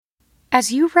As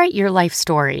you write your life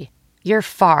story, you're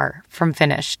far from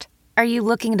finished. Are you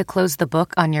looking to close the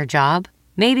book on your job?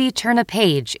 Maybe turn a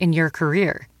page in your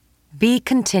career? Be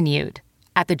continued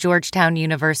at the Georgetown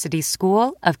University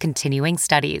School of Continuing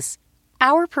Studies.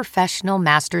 Our professional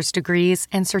master's degrees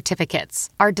and certificates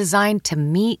are designed to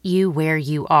meet you where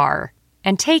you are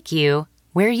and take you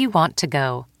where you want to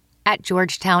go. At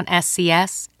Georgetown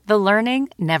SCS, the learning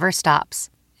never stops,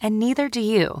 and neither do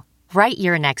you. Write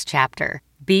your next chapter.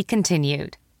 Be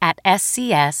continued at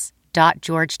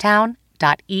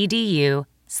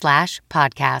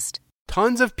scs.georgetown.edu/podcast.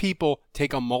 Tons of people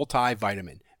take a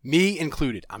multivitamin, me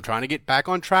included. I'm trying to get back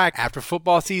on track after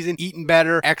football season, eating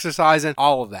better, exercising,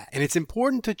 all of that. And it's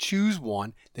important to choose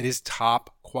one that is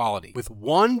top quality. With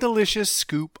one delicious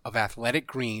scoop of Athletic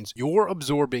Greens, you're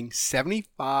absorbing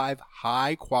 75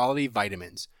 high-quality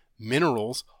vitamins,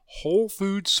 minerals, whole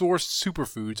food sourced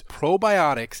superfoods,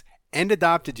 probiotics, and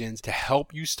adaptogens to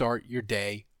help you start your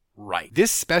day right. This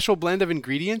special blend of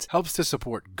ingredients helps to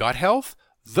support gut health,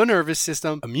 the nervous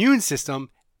system, immune system,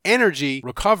 energy,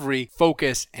 recovery,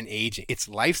 focus, and aging. It's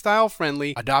lifestyle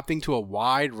friendly, adapting to a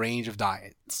wide range of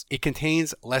diets. It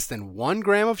contains less than 1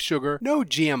 gram of sugar, no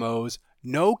GMOs,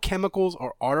 no chemicals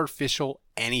or artificial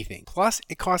anything. Plus,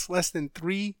 it costs less than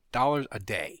 $3 a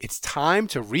day. It's time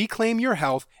to reclaim your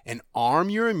health and arm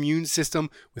your immune system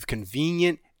with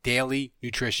convenient daily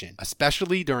nutrition,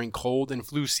 especially during cold and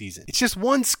flu season. It's just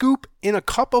 1 scoop in a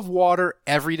cup of water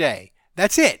every day.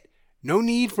 That's it. No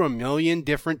need for a million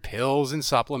different pills and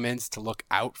supplements to look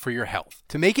out for your health.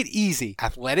 To make it easy,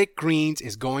 Athletic Greens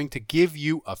is going to give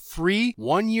you a free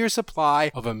 1-year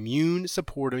supply of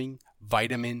immune-supporting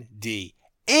vitamin D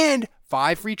and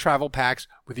 5 free travel packs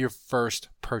with your first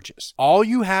purchase. All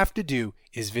you have to do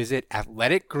is visit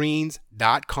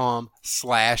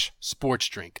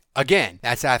athleticgreens.com/sportsdrink. Again,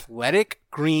 that's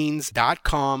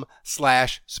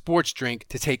athleticgreens.com/sportsdrink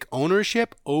to take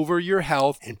ownership over your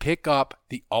health and pick up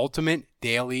the ultimate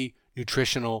daily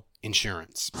nutritional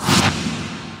insurance.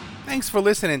 Thanks for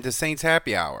listening to Saints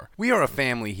Happy Hour. We are a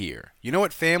family here. You know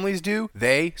what families do?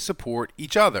 They support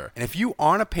each other. And if you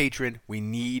aren't a patron, we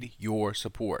need your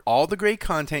support. All the great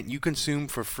content you consume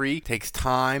for free takes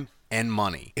time and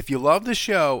money. If you love the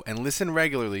show and listen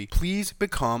regularly, please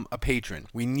become a patron.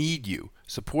 We need you.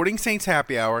 Supporting Saints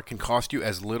Happy Hour can cost you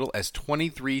as little as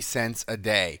 23 cents a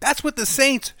day. That's what the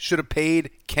Saints should have paid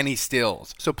Kenny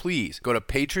Stills. So please go to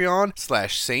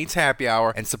Patreon/Saints Happy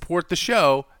Hour and support the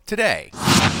show today.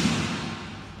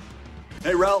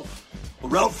 Hey, Ralph,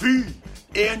 Ralphie,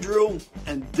 Andrew,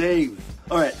 and Dave.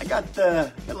 All right, I got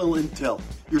a little intel.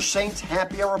 Your Saints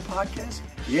Happy Hour podcast?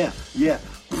 Yeah.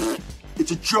 It's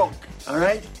a joke, all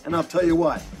right? And I'll tell you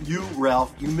what, you,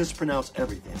 Ralph, you mispronounce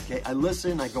everything, okay? I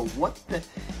listen, I go, what the?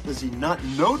 Does he not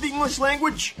know the English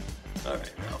language? All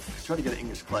right, Ralph, try to get an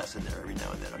English class in there every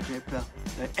now and then, okay, pal?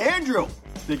 Hey, Andrew!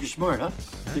 Think you're smart, huh?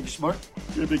 Think you're smart?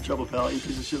 You're in big trouble, pal. I eat a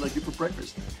piece of shit like you for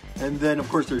breakfast. And then, of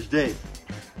course, there's Dave.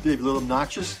 Dave, a little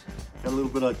obnoxious? Got a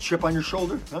little bit of chip on your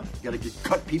shoulder, huh? You gotta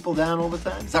cut people down all the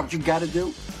time? Is that what you gotta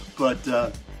do? But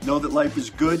know that life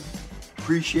is good.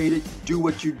 Appreciate it. Do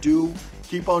what you do.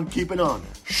 Keep on keeping on.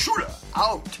 Shooter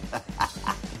out.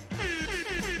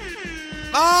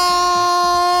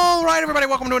 All right, everybody.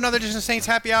 Welcome to another edition of Saints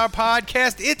Happy Hour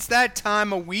podcast. It's that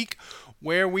time of week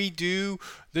where we do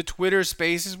the Twitter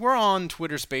Spaces. We're on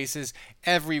Twitter Spaces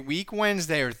every week,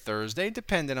 Wednesday or Thursday,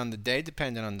 depending on the day,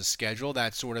 depending on the schedule,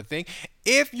 that sort of thing.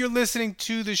 If you're listening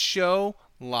to the show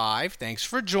live, thanks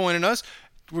for joining us.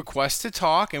 Request to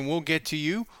talk, and we'll get to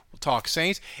you. We'll talk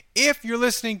Saints. If you're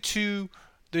listening to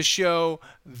the show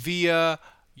via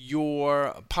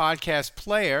your podcast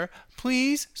player,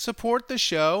 please support the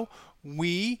show.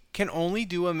 We can only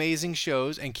do amazing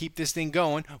shows and keep this thing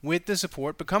going with the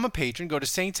support. Become a patron. Go to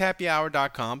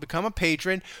saintshappyhour.com. Become a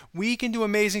patron. We can do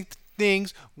amazing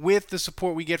things with the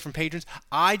support we get from patrons.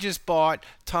 I just bought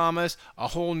Thomas a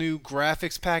whole new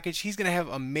graphics package. He's going to have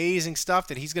amazing stuff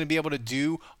that he's going to be able to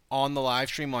do on the live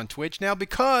stream on Twitch now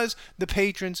because the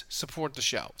patrons support the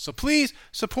show. So please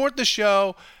support the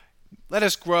show. Let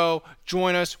us grow.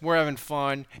 Join us. We're having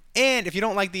fun. And if you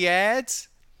don't like the ads,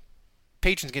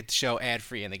 patrons get the show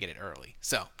ad-free and they get it early.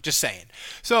 So, just saying.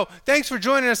 So, thanks for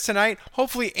joining us tonight.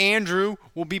 Hopefully, Andrew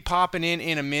will be popping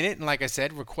in a minute. And like I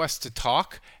said, request to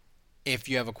talk if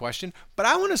you have a question. But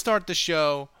I want to start the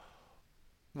show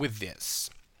with this.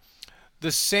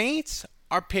 The Saints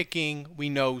are picking, we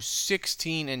know,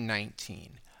 16 and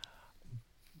 19.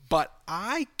 But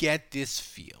I get this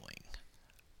feeling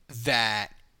that,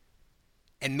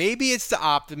 and maybe it's the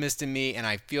optimist in me, and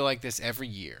I feel like this every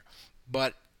year,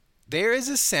 but there is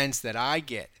a sense that I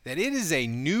get that it is a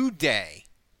new day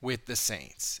with the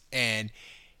Saints. And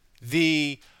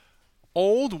the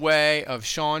old way of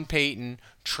Sean Payton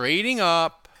trading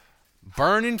up,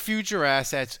 burning future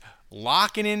assets,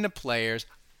 locking into players.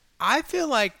 I feel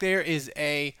like there is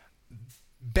a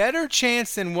better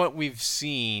chance than what we've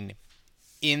seen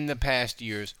in the past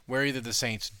years where either the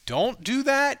Saints don't do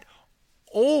that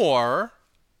or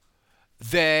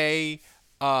they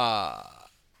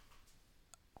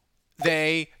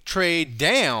trade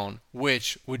down,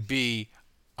 which would be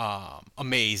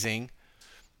amazing.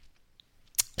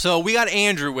 So we got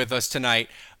Andrew with us tonight.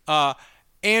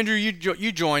 Andrew,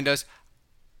 you joined us.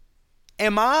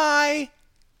 Am I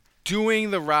doing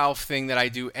the Ralph thing that I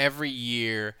do every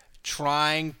year,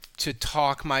 trying to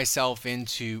talk myself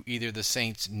into either the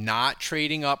Saints not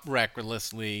trading up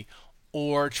recklessly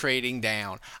or trading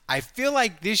down? I feel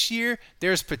like this year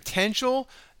there's potential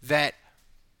that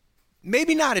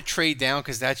maybe not a trade down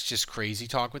because that's just crazy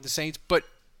talk with the Saints, but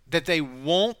that they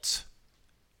won't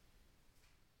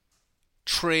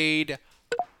trade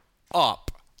up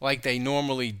like they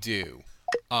normally do.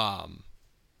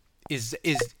 Is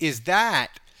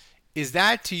that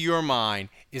to your mind?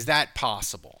 Is that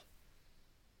possible?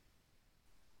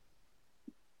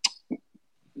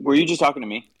 Were you just talking to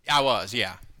me? I was,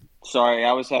 yeah. Sorry,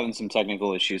 I was having some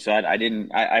technical issues, so I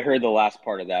didn't. I heard the last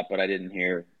part of that, but I didn't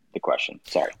hear the question.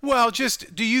 Sorry. Well,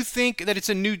 just do you think that it's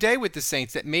a new day with the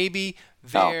Saints, that maybe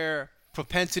their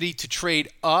propensity to trade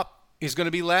up is going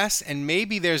to be less, and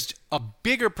maybe there's a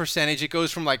bigger percentage? It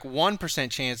goes from like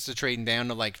 1% chance to trading down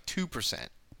to like 2%.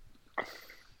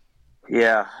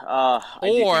 Yeah.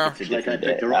 I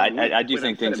do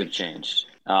think things have changed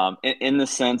in the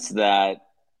sense that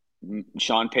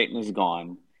Sean Payton is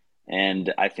gone,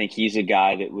 and I think he's a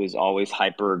guy that was always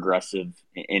hyper aggressive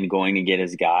in going to get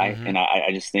his guy. Mm-hmm. And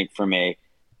I just think from a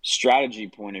strategy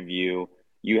point of view,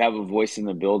 you have a voice in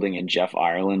the building in Jeff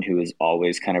Ireland, who has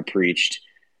always kind of preached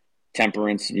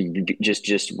temperance,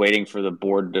 just waiting for the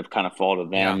board to kind of fall to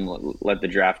them, let the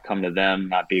draft come to them,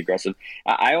 not be aggressive.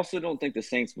 I also don't think the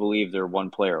Saints believe they're one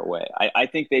player away. I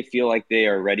think they feel like they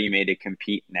are ready-made to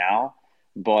compete now,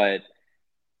 but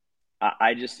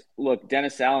I just look,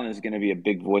 Dennis Allen is going to be a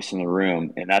big voice in the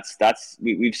room, and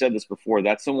we've said this before.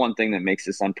 That's the one thing that makes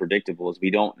this unpredictable is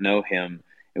we don't know him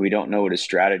and we don't know what his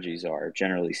strategies are,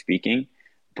 generally speaking.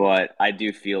 But I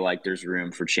do feel like there's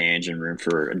room for change and room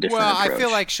for a different approach.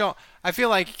 Well, I feel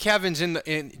like Kevin's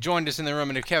joined us in the room,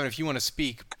 and Kevin, if you want to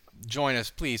speak, join us,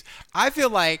 please. I feel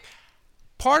like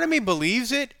part of me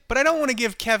believes it, but I don't want to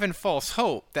give Kevin false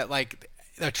hope that like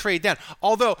a trade down.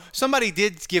 Although somebody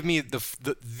did give me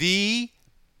the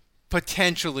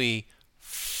potentially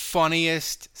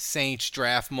funniest Saints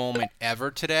draft moment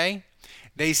ever today.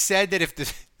 They said that if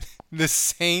the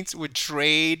Saints would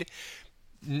trade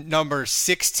number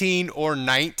 16 or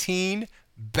 19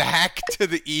 back to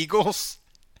the Eagles,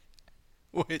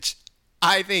 which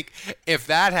I think if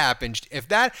that happened and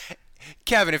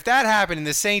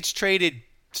the Saints traded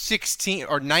 16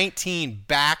 or 19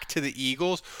 back to the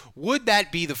Eagles, would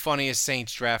that be the funniest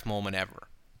Saints draft moment ever?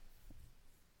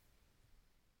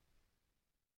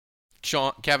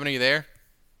 Kevin, are you there?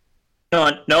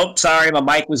 Nope, sorry, my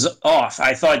mic was off.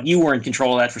 I thought you were in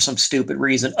control of that for some stupid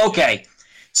reason. Okay.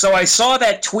 So I saw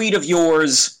that tweet of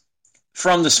yours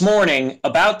from this morning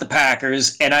about the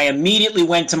Packers, and I immediately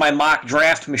went to my mock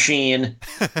draft machine.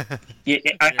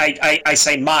 I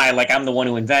say my, like I'm the one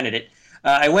who invented it.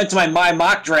 I went to my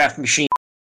mock draft machine.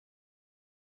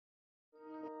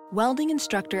 Welding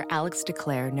instructor Alex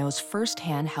DeClaire knows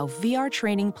firsthand how VR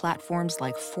training platforms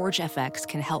like ForgeFX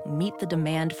can help meet the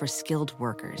demand for skilled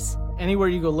workers. Anywhere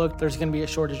you go look, there's going to be a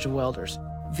shortage of welders.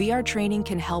 VR training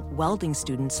can help welding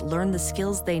students learn the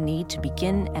skills they need to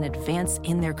begin and advance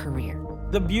in their career.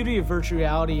 The beauty of virtual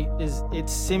reality is it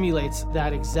simulates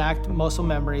that exact muscle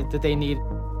memory that they need.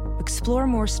 Explore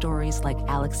more stories like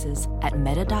Alex's at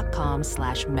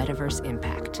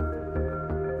meta.com/metaverseimpact.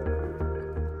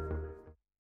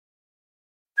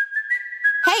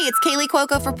 Hey, it's Kaylee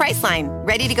Cuoco for Priceline.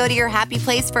 Ready to go to your happy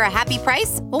place for a happy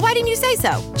price? Well, why didn't you say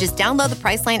so? Just download the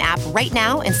Priceline app right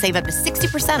now and save up to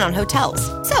 60% on hotels.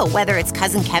 So whether it's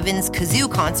Cousin Kevin's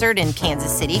Kazoo Concert in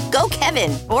Kansas City, go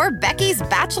Kevin, or Becky's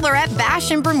Bachelorette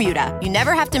Bash in Bermuda, you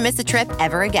never have to miss a trip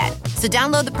ever again. So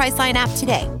download the Priceline app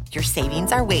today. Your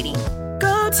savings are waiting.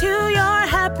 Go to your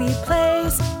happy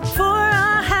place for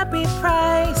a happy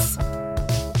price.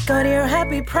 Go to your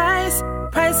happy price,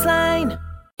 Priceline.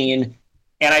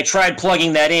 And I tried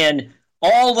plugging that in.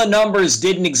 All the numbers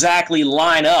didn't exactly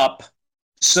line up.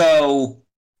 So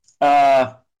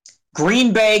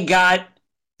Green Bay got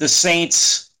the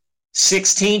Saints'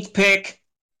 16th pick,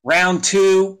 round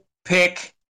 2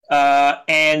 pick,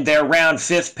 and their round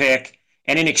 5th pick.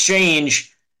 And in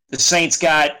exchange, the Saints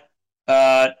got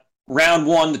round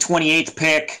 1, the 28th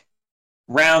pick,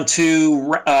 round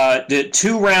 2, the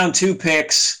 2 round 2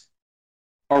 picks,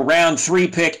 a round 3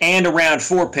 pick, and a round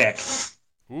 4 pick.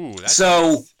 Ooh,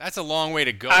 that's a long way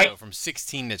to go, though, from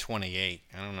 16 to 28.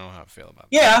 I don't know how I feel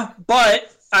about that. Yeah,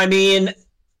 but, I mean,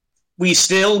 we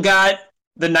still got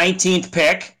the 19th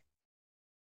pick,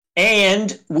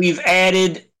 and we've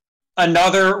added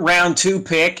another round 2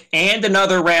 pick, and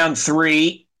another round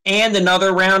 3, and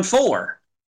another round 4.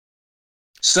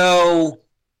 So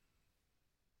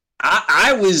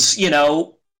I was,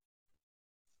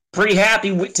 pretty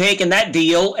happy with taking that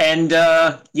deal, and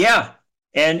yeah.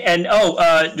 And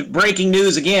breaking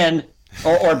news again,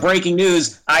 or breaking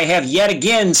news, I have yet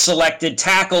again selected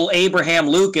tackle Abraham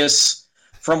Lucas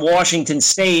from Washington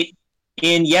State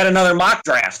in yet another mock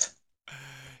draft.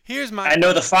 I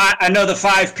know the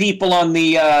 5 people on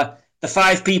the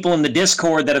 5 people in the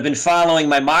Discord that have been following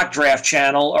my mock draft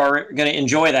channel are going to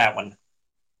enjoy that one.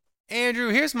 Andrew,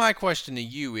 here's my question to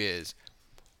you is,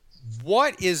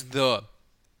 what is the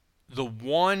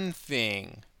one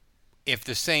thing, if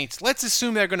the Saints, let's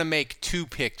assume they're going to make 2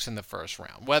 picks in the first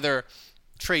round, whether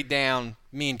trade down,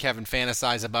 me and Kevin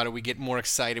fantasize about it, we get more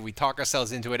excited, we talk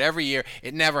ourselves into it every year,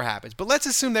 it never happens. But let's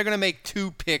assume they're going to make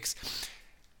 2 picks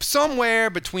somewhere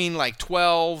between like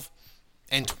 12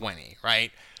 and 20,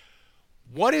 right?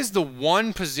 What is the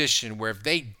one position where if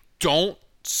they don't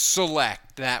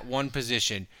select that one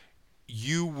position,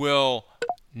 you will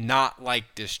not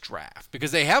like this draft?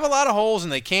 Because they have a lot of holes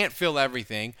and they can't fill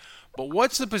everything. But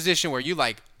what's the position where you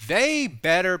like, they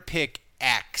better pick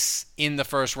X in the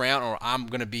first round or I'm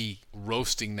going to be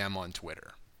roasting them on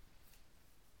Twitter?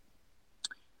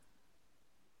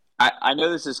 I know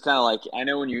this is kind of like, I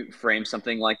know when you frame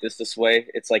something like this way,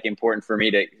 it's like important for me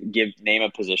to name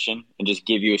a position and just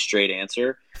give you a straight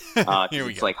answer.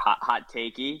 It's like hot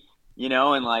takey,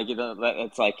 and like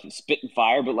it's like spit and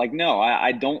fire. But like, no,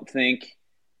 I don't think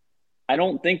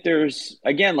there's,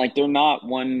 again, like they're not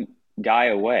one guy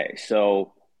away.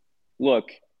 So look,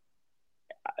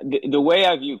 the way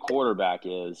I view quarterback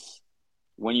is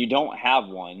when you don't have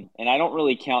one, and I don't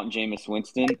really count Jameis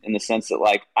Winston in the sense that,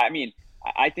 like,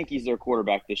 I think he's their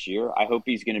quarterback this year. I hope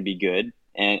he's going to be good.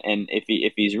 And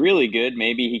if he's really good,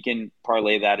 maybe he can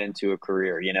parlay that into a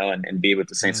career, and be with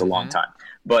the Saints a long time.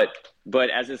 But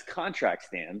as his contract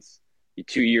stands, a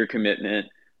 2-year commitment,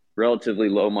 relatively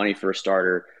low money for a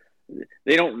starter,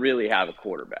 they don't really have a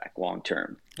quarterback long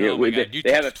term. They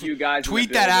have a few guys.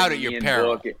 Tweet that out at your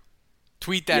peril.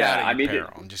 Tweet that out at your peril.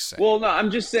 I'm just saying. Well, no, I'm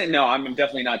just saying. No, I'm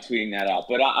definitely not tweeting that out.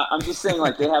 But I'm just saying,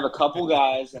 like, they have a couple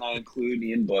guys, and I include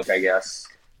Ian Book, I guess.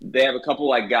 They have a couple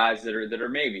like guys that are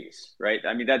maybes, right?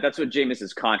 I mean, that's what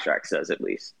Jameis's contract says, at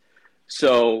least.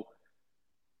 So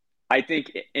I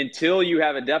think until you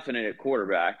have a definite at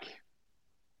quarterback,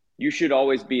 you should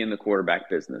always be in the quarterback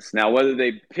business. Now, whether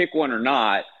they pick one or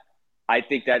not, I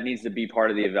think that needs to be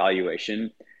part of the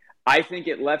evaluation. I think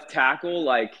at left tackle,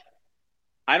 like,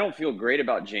 I don't feel great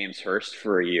about James Hurst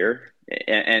for a year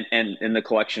and in the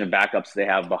collection of backups they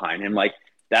have behind him. Like,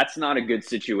 that's not a good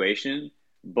situation.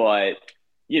 But,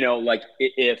 like,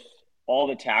 if all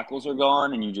the tackles are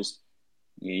gone and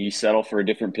you settle for a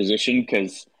different position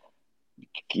because,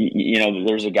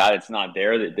 there's a guy that's not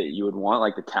there that you would want,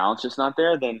 like the talent's just not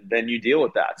there, then you deal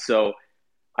with that. So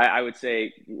I would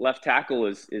say left tackle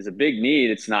is a big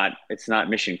need. It's not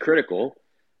mission critical.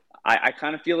 I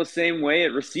kind of feel the same way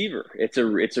at receiver. It's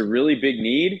a really big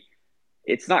need.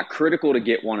 It's not critical to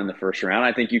get one in the first round.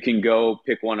 I think you can go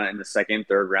pick one in the second,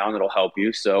 third round that'll help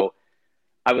you. So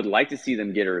I would like to see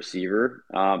them get a receiver.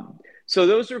 So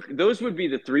those would be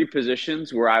the 3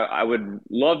 positions where I would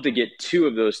love to get 2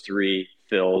 of those 3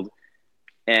 filled,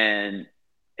 and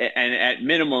at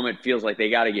minimum it feels like they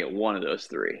got to get one of those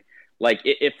 3. Like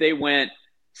if they went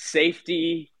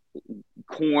safety,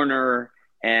 corner,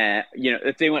 and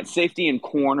if they went safety and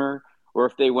corner, or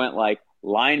if they went like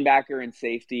linebacker and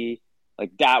safety,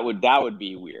 like that would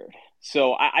be weird.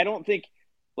 So I don't think,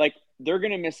 like, they're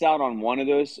going to miss out on one of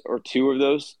those or 2 of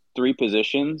those 3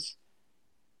 positions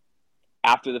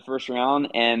after the first round,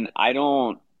 and I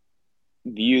don't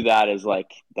view that as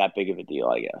like that big of a deal,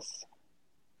 I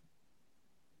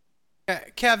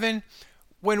guess. Kevin,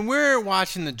 when we're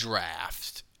watching the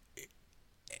draft,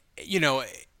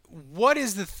 what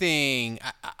is the thing?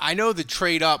 I know the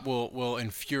trade up will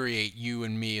infuriate you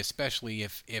and me, especially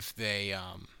if they.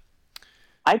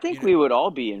 I think we would all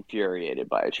be infuriated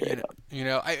by a trade up.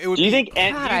 It would do you be, think?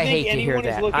 And do you think anyone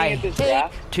is looking at this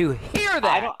draft? To hear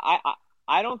that.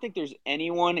 I don't think there's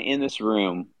anyone in this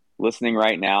room listening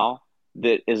right now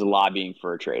that is lobbying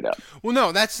for a trade up. Well,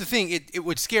 no, that's the thing. It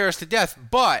would scare us to death.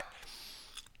 But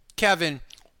Kevin,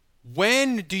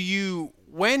 when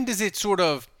does it sort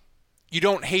of, you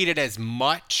don't hate it as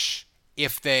much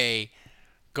if they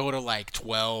go to like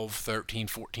 12, 13,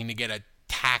 14 to get a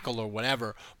tackle or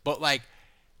whatever. But like,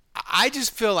 I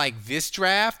just feel like this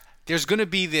draft, there's going to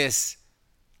be this,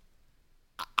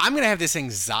 I'm going to have this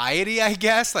anxiety, I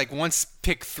guess, like once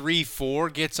pick 3, 4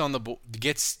 gets on the,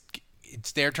 it's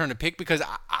their turn to pick, because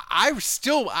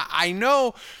I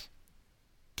know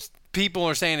people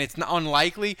are saying it's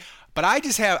unlikely, but I'm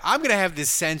going to have this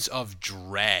sense of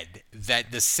dread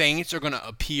that the Saints are going to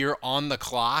appear on the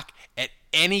clock at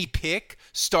any pick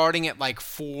starting at like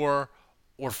 4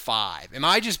 or 5. Am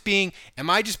I just being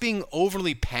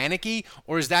overly panicky,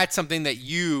 or is that something that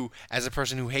you, as a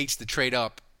person who hates the trade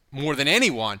up more than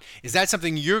anyone, is that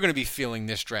something you're going to be feeling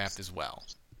this draft as well?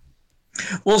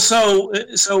 Well, so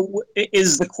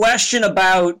is the question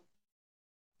about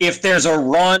if there's a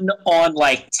run on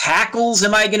like tackles,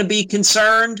 am I going to be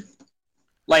concerned?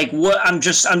 Like what? I'm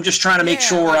just trying to make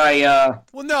sure Well,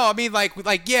 no, I mean like what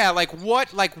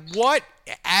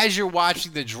as you're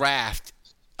watching the draft,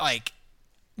 like,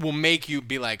 will make you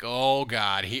be like, oh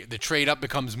God, the trade up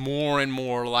becomes more and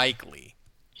more likely.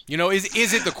 You know, is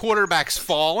it the quarterbacks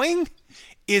falling?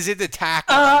 Is it the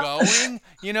tackles going?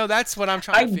 You know, that's what I'm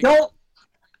trying to figure out.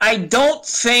 I don't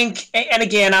think, and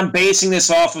again, I'm basing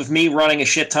this off of me running a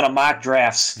shit ton of mock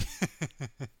drafts.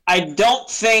 I don't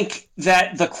think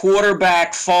that the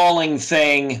quarterback falling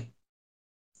thing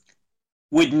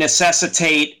would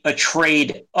necessitate a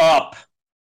trade up.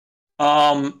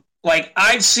 Like,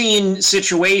 I've seen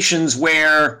situations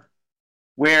where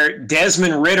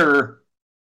Desmond Ridder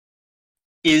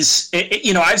is,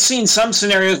 I've seen some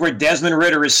scenarios where Desmond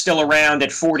Ridder is still around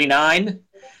at 49.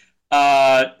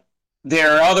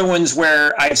 There are other ones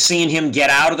where I've seen him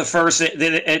get out of the first.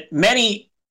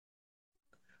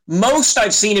 Most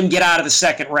I've seen him get out of the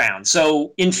second round.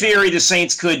 So in theory, the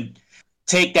Saints could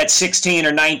take that 16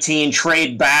 or 19,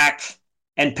 trade back,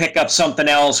 and pick up something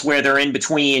else where they're in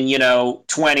between,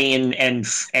 20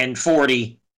 and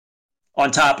 40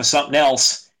 on top of something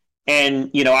else. And,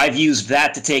 I've used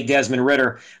that to take Desmond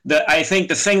Ridder. I think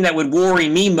the thing that would worry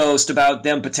me most about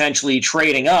them potentially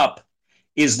trading up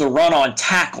is the run on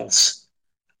tackles.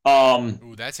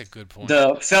 Ooh, that's a good point.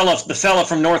 The fella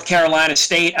from North Carolina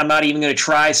State, I'm not even going to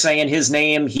try saying his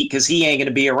name because he ain't going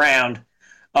to be around.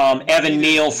 Evan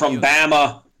Neal from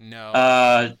Bama.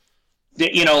 No.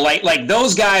 Like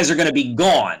those guys are going to be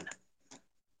gone.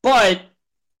 But,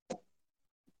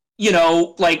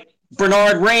 like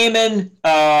Bernard Raymond,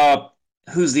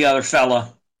 who's the other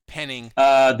fella? Penning.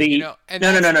 No. The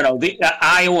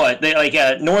Iowa.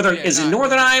 Northern. Yeah, is it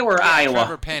Northern Iowa or Iowa?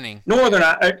 Trevor Penning. Northern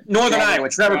Iowa.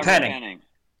 Trevor Penning.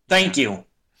 Thank you.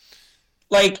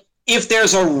 Like, if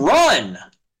there's a run,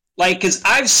 like, because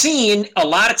I've seen a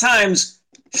lot of times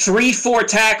 3-4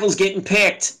 tackles getting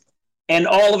picked, and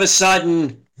all of a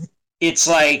sudden it's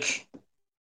like,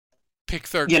 pick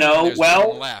 13.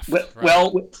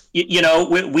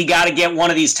 we got to get one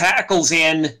of these tackles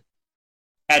in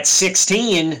at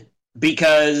 16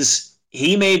 because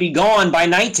he may be gone by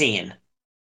 19.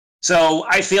 So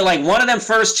I feel like one of them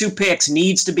first 2 picks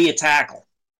needs to be a tackle.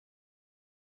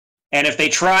 And if they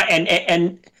try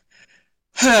and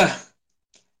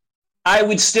I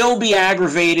would still be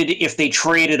aggravated if they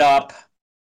traded up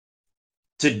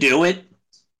to do it.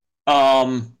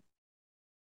 I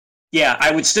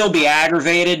would still be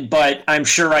aggravated, but I'm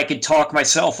sure I could talk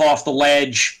myself off the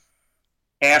ledge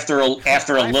after a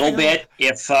little bit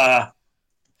if that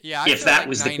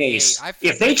was the case.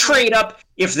 If they trade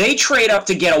up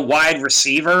to get a wide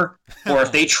receiver, or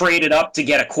if they traded up to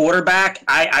get a quarterback,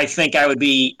 I think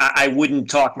I wouldn't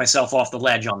talk myself off the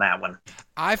ledge on that one.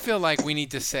 I feel like we need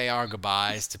to say our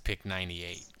goodbyes to pick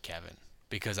 98, Kevin,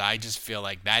 because I just feel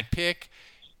like that pick,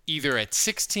 either at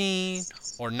 16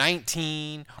 or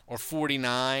 19 or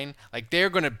 49, like they're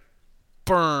going to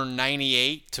burn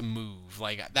 98 to move.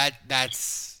 Like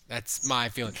that's my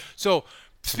feeling. So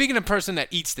speaking of person that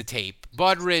eats the tape,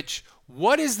 Bud Rich,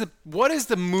 what is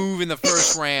the move in the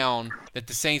first round that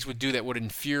the Saints would do that would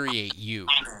infuriate you?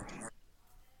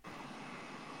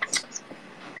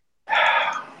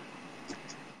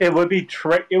 It would be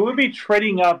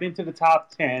trading up into the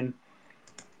top 10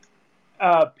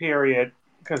 period,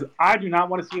 because I do not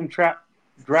want to see him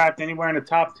draft anywhere in the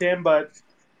top 10, but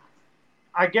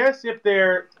I guess if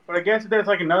there's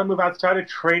like another move outside of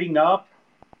trading up,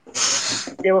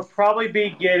 it would probably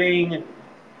be getting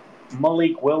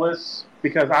Malik Willis,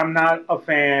 because I'm not a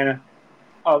fan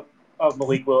of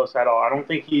Malik Willis at all. I don't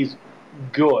think he's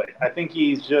good. I think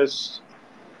he's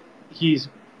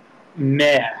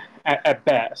meh at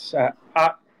best.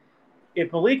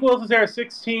 If Malik Willis is there at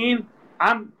 16,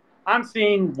 I'm I'm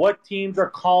seeing what teams are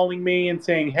calling me and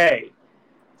saying, hey,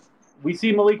 we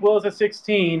see Malik Willis at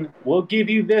 16. We'll give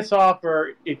you this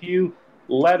offer if you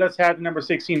let us have the number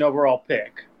 16 overall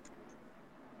pick.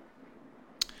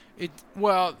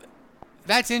 Well,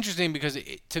 that's interesting because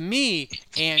to me,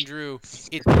 Andrew,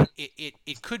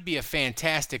 it could be a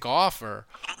fantastic offer,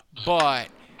 but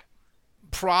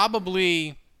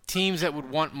probably teams that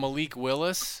would want Malik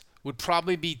Willis would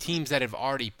probably be teams that have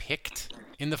already picked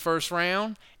in the first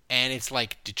round, and it's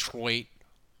like Detroit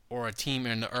or a team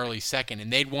in the early second,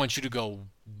 and they'd want you to go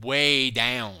way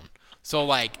down. So,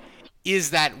 like,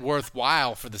 is that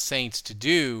worthwhile for the Saints to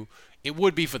do? It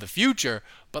would be for the future,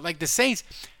 but like the Saints,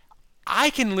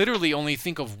 I can literally only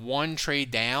think of one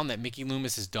trade down that Mickey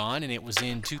Loomis has done, and it was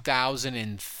in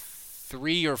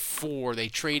 2003 or 4. They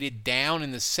traded down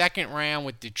in the second round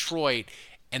with Detroit,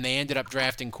 and they ended up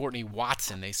drafting Courtney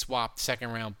Watson. They swapped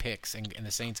second-round picks, and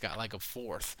the Saints got like a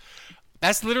fourth.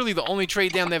 That's literally the only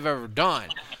trade down they've ever done.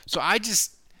 So I can't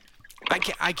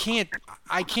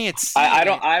see.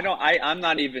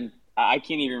 I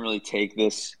can't even really take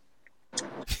this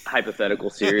hypothetical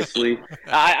seriously.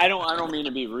 I don't mean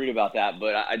to be rude about that,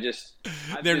 but I've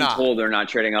been told they're not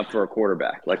trading up for a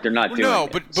quarterback. Like, they're not doing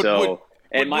it. But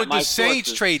would the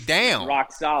Saints trade down?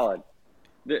 Rock solid.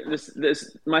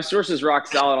 My source is rock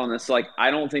solid on this. Like, I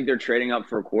don't think they're trading up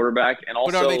for a quarterback. And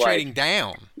also, but are they trading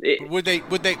down? Would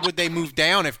they move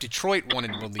down if Detroit wanted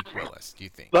Malik Willis? Do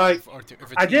you think? Like,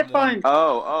 I did find.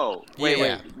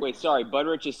 Wait. Sorry,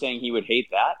 Budrich is saying he would hate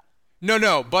that.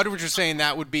 No. Budrich is saying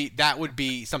that would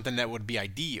be something that would be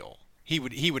ideal. He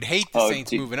would hate the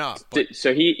Saints moving up.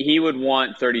 So he would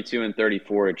want 32 and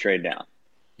 34 to trade down.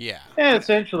 Yeah. Yeah,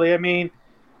 essentially. I mean,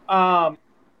 I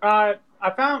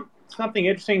found something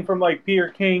interesting from like Peter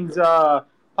King's podcast.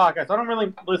 I don't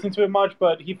really listen to it much,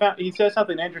 but he said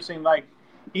something interesting. Like,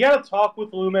 he had a talk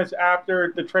with Loomis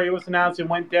after the trade was announced and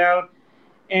went down,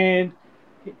 and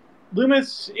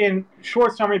Loomis, in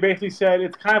short summary, basically said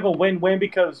it's kind of a win-win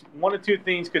because one of two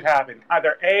things could happen.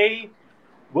 Either A,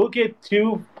 we'll get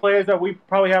two players that we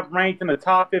probably have ranked in the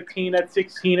top 15 at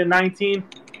 16 and 19,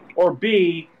 or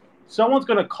B, someone's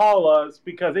going to call us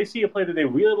because they see a player that they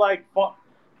really like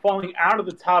falling out of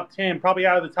the top 10, probably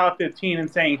out of the top 15, and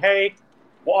saying, hey,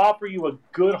 we'll offer you a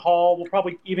good haul. We'll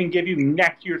probably even give you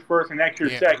next year's first and next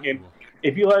year's second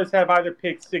if you let us have either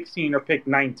pick 16 or pick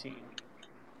 19.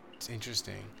 It's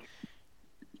interesting.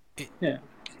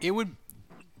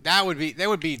 That would be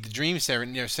the dream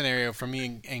scenario for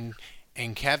me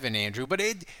and Kevin, Andrew. But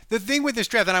the thing with this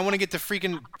draft, and I want to get to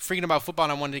freaking about football,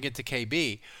 and I wanted to get to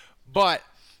KB, but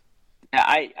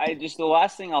I just, the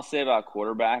last thing I'll say about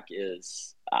quarterback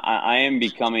is I am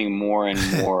becoming more and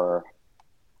more.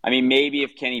 I mean, maybe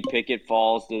if Kenny Pickett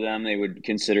falls to them, they would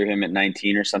consider him at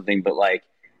 19 or something. But like,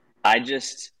 I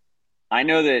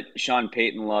know that Sean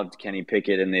Payton loved Kenny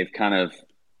Pickett, and they've kind of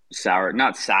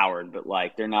not soured, but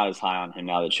like they're not as high on him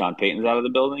now that Sean Payton's out of the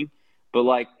building. But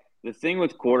like, the thing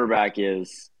with quarterback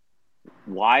is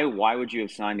why would you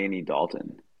have signed Andy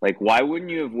Dalton? Like, why wouldn't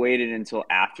you have waited until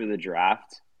after the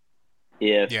draft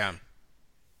if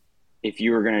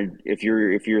you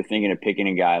were thinking of picking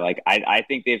a guy? Like, I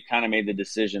think they've kind of made the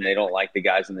decision they don't like the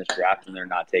guys in this draft and they're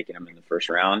not taking them in the first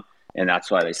round, and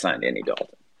that's why they signed Andy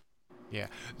Dalton. Yeah.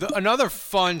 Another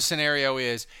fun scenario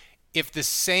is if the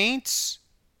Saints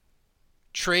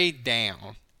trade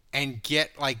down and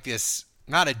get like this,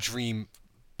 not a dream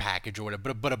package or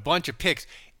whatever, but a bunch of picks.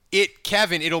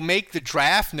 It'll make the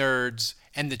draft nerds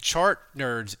and the chart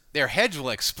nerds, their heads will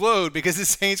explode because the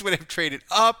Saints would have traded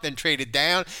up and traded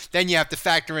down. Then you have to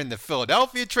factor in the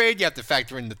Philadelphia trade, you have to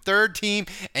factor in the third team,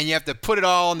 and you have to put it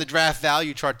all on the draft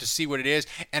value chart to see what it is.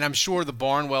 And I'm sure the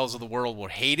Barnwells of the world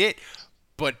would hate it,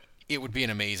 but it would be an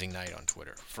amazing night on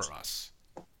Twitter for us.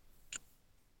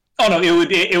 Oh no,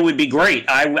 it would be great.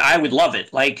 I would love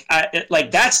it. Like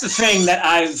that's the thing that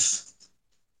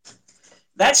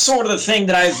that's sort of the thing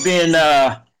that I've been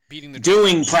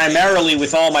doing primarily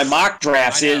with all my mock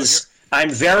drafts is I'm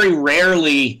very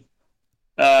rarely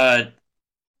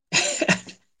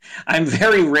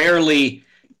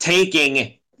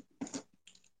taking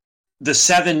the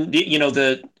seven,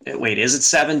 wait, is it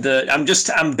seven? I'm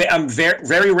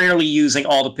very rarely using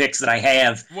all the picks that I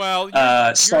have. Well,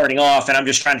 starting off, and I'm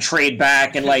just trying to trade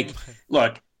back and like,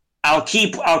 look, I'll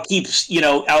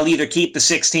either keep the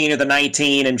 16 or the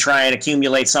 19 and try and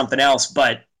accumulate something else.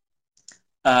 But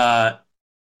I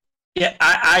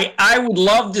would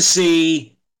love to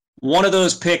see one of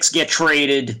those picks get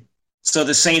traded so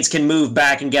the Saints can move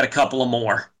back and get a couple of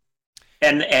more.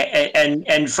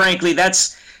 And frankly,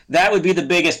 that would be the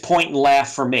biggest point and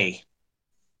laugh for me.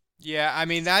 Yeah, I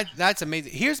mean that's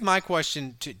amazing. Here's my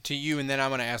question to you, and then I'm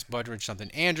going to ask Budridge something.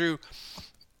 Andrew,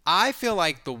 I feel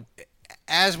like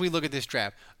as we look at this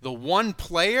draft, the one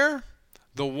player,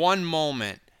 the one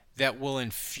moment that will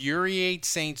infuriate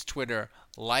Saints Twitter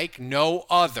like no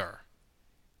other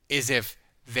is if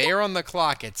they're on the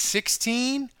clock at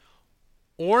 16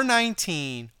 or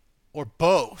 19 or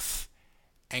both,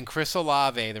 and Chris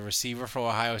Olave, the receiver for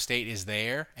Ohio State, is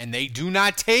there, and they do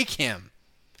not take him.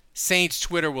 Saints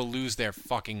Twitter will lose their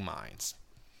fucking minds.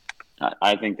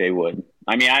 I think they would.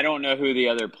 I mean, I don't know who the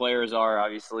other players are,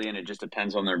 obviously, and it just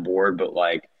depends on their board, but,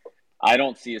 like, I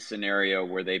don't see a scenario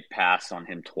where they pass on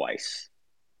him twice.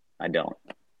 I don't.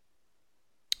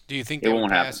 Do you think they will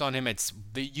pass on him?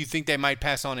 You think they might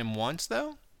pass on him once,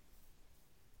 though?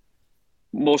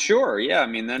 Well, sure, yeah. I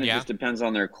mean, then it just depends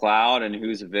on their cloud and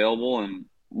who's available. And,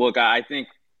 look, I think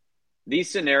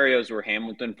these scenarios where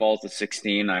Hamilton falls to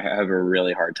 16, I have a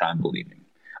really hard time believing.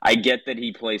 I get that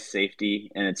he plays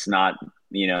safety, and it's not,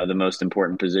 the most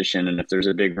important position. And if there's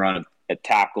a big run at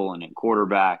tackle and at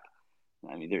quarterback,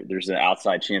 I mean, there's an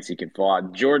outside chance he could fall.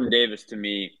 Jordan Davis, to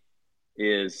me,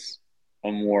 is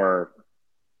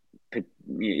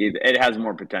it has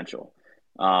more potential.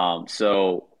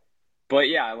 But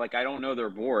yeah, like, I don't know their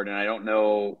board, and I don't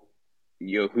know,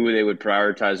 who they would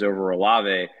prioritize over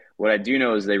Olave. What I do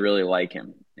know is they really like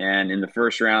him. And in the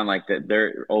first round, like,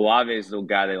 Olave is the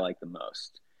guy they like the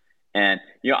most. And,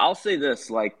 I'll say this,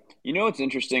 like, what's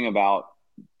interesting about,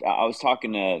 I was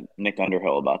talking to Nick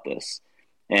Underhill about this,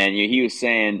 and he was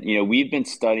saying, we've been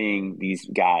studying these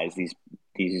guys,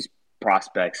 these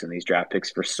prospects and these draft picks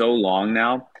for so long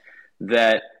now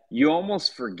that you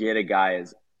almost forget a guy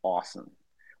is awesome.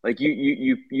 Like,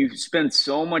 you spend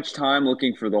so much time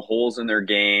looking for the holes in their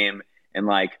game, and,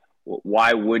 like,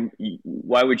 why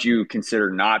would you consider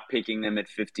not picking them at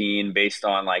 15 based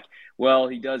on, like, well,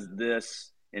 he does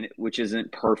this, which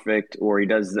isn't perfect, or he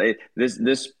does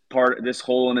this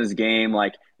hole in his game,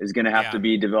 like, is going to have to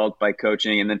be developed by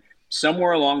coaching. And then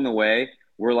somewhere along the way,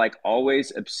 we're, like,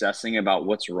 always obsessing about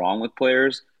what's wrong with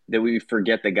players that we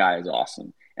forget the guy is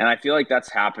awesome. And I feel like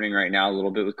that's happening right now a little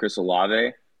bit with Chris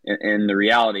Olave. And the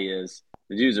reality is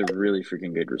the dude's a really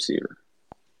freaking good receiver.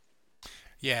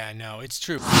 Yeah, no, it's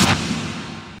true.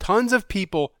 Tons of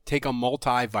people take a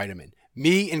multivitamin,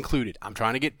 me included. I'm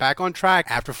trying to get back on track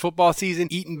after football season,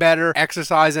 eating better,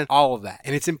 exercising, all of that.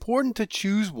 And it's important to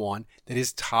choose one that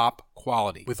is top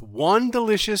quality. With one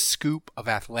delicious scoop of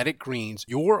Athletic Greens,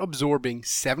 you're absorbing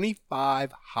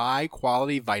 75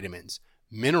 high-quality vitamins,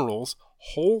 minerals,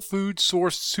 whole food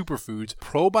sourced superfoods,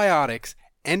 probiotics,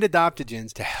 and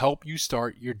adaptogens to help you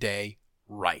start your day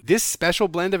right. This special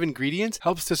blend of ingredients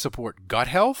helps to support gut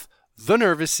health, the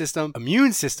nervous system,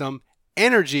 immune system,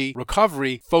 energy,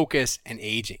 recovery, focus, and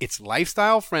aging. It's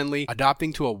lifestyle friendly,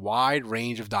 adapting to a wide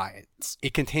range of diets.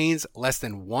 It contains less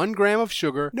than 1 gram of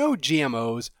sugar, no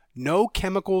GMOs, no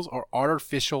chemicals or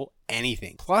artificial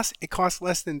anything. Plus, it costs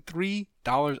less than $3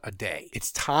 a day.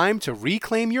 It's time to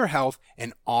reclaim your health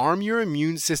and arm your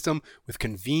immune system with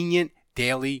convenient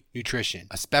daily nutrition,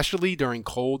 especially during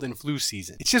cold and flu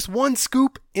season. It's just 1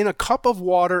 scoop in a cup of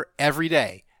water every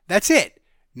day. That's it.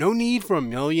 No need for a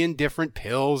million different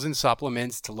pills and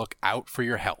supplements to look out for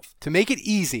your health. To make it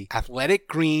easy, Athletic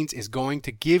Greens is going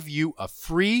to give you a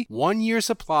free 1-year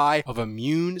supply of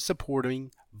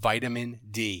immune-supporting vitamin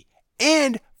D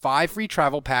and 5 free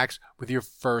travel packs with your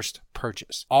first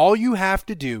purchase. All you have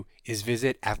to do is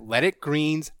visit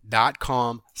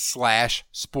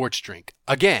athleticgreens.com/sportsdrink.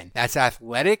 Again, that's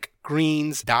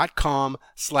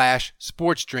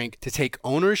athleticgreens.com/sportsdrink to take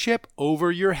ownership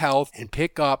over your health and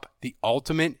pick up the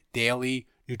ultimate daily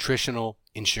nutritional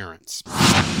insurance.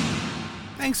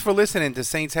 Thanks for listening to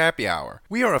Saints Happy Hour.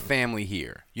 We are a family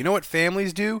here. You know what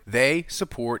families do? They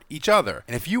support each other.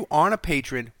 And if you aren't a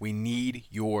patron, we need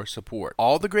your support.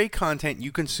 All the great content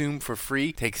you consume for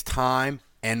free takes time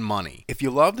and money. If you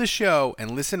love the show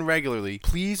and listen regularly,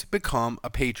 please become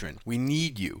a patron. We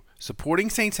need you.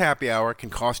 Supporting Saints Happy Hour can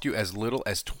cost you as little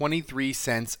as 23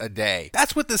 cents a day.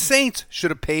 That's what the Saints should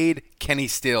have paid Kenny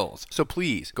Stills. So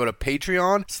please go to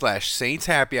Patreon/Saints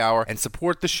Happy Hour and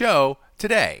support the show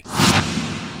today.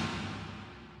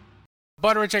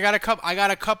 Butteridge, I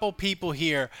got a couple people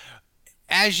here.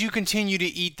 As you continue to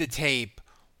eat the tape,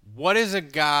 what is a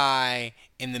guy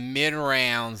in the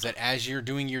mid-rounds that as you're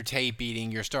doing your tape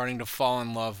eating, you're starting to fall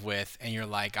in love with, and you're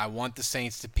like, I want the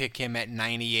Saints to pick him at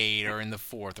 98 or in the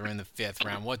 4th or in the 5th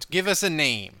round? Give us a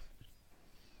name.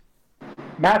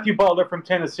 Matthew Butler from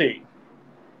Tennessee.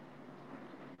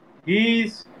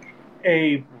 He's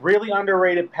a really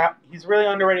underrated pass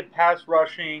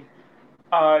rushing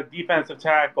defensive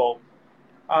tackle.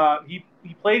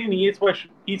 he played in the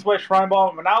East-West Shrine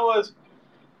Ball. When I was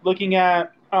looking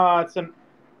at some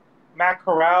Matt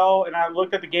Corral and I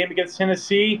looked at the game against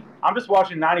Tennessee, I'm just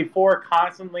watching 94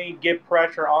 constantly get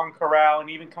pressure on Corral and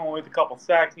even come away with a couple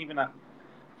sacks, even a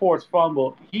forced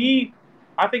fumble.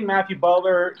 I think Matthew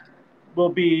Butler will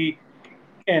be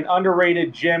an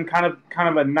underrated gem, kind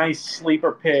of a nice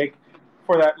sleeper pick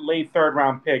for that late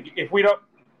third-round pick. If we don't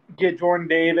get Jordan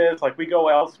Davis, like we go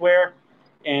elsewhere,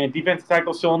 and defensive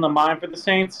tackle still in the mind for the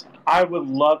Saints, I would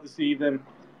love to see them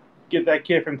get that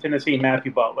kid from Tennessee,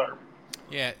 Matthew Butler.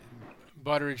 Yeah,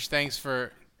 Butteridge, thanks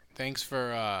for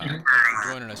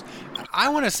joining us. I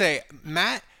want to say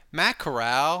Matt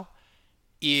Corral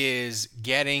is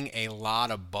getting a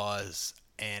lot of buzz,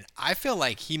 and I feel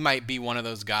like he might be one of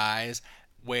those guys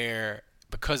where,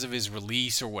 because of his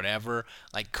release or whatever,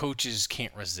 like coaches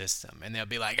can't resist him, and they'll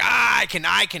be like, I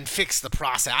can fix the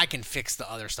process, I can fix the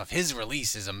other stuff. His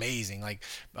release is amazing. Like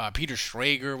Peter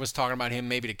Schrager was talking about him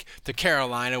maybe to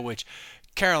Carolina, which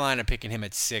Carolina picking him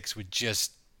at 6 would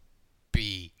just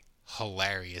be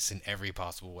hilarious in every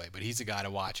possible way, but he's a guy to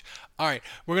watch. All right,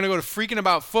 we're going to go to Freaking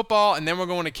About Football, and then we're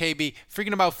going to KB.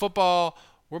 Freaking About Football,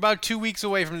 we're about 2 weeks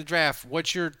away from the draft.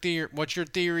 What's your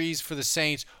theories for the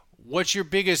Saints? What's your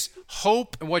biggest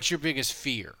hope, and what's your biggest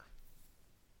fear?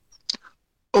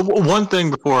 One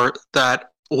thing before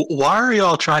that, why are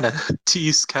y'all trying to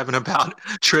tease Kevin about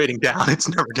trading down? It's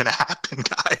never going to happen,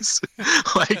 guys.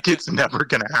 Like, it's never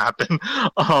going to happen.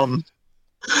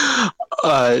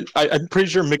 I'm pretty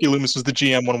sure Mickey Loomis was the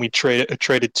GM when we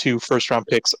traded 2 first-round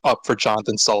picks up for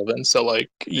Jonathan Sullivan. So, like,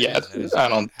 yeah, I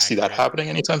don't see that happening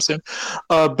anytime soon.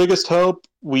 Biggest hope,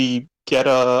 we get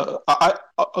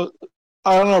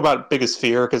I don't know about biggest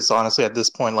fear, because honestly at this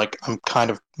point, like, I'm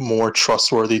kind of more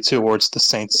trustworthy towards the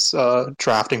Saints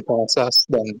drafting process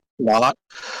than not.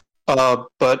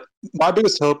 But my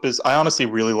biggest hope is I honestly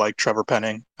really like Trevor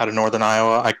Penning out of Northern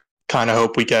Iowa. I kind of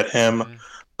hope we get him,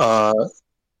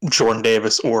 Jordan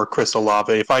Davis, or Chris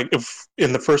Olave. If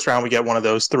in the first round we get one of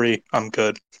those 3, I'm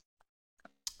good.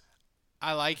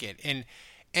 I like it.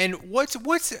 And what's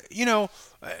we're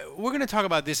going to talk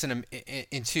about this in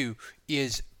 2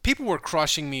 is people were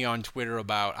crushing me on Twitter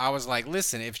about, I was like,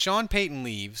 listen, if Sean Payton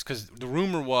leaves, because the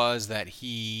rumor was that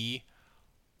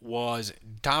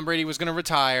Tom Brady was going to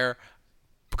retire,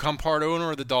 become part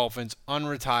owner of the Dolphins,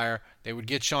 unretire, they would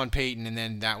get Sean Payton, and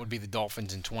then that would be the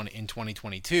Dolphins in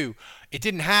 2022. It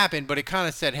didn't happen, but it kind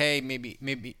of said, hey, maybe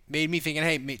made me thinking,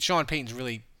 hey, Sean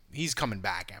Payton's he's coming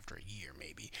back after a year,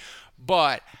 maybe.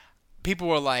 But people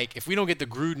were like, if we don't get the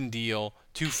Gruden deal,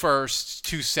 2 firsts,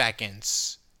 2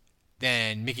 seconds,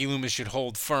 then Mickey Loomis should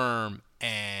hold firm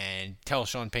and tell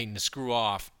Sean Payton to screw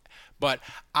off. But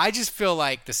I just feel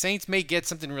like the Saints may get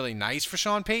something really nice for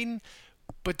Sean Payton,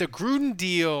 but the Gruden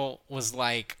deal was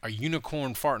like a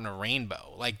unicorn farting a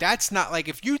rainbow. Like, that's not, like,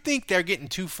 if you think they're getting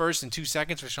 2 firsts and 2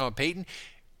 seconds for Sean Payton,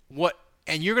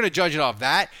 and you're going to judge it off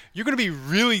that, you're going to be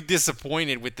really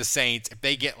disappointed with the Saints if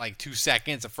they get like 2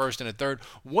 seconds, a first and a third.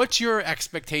 What's your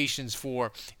expectations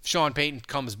for if Sean Payton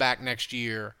comes back next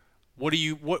year?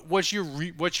 What's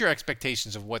your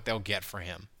expectations of what they'll get for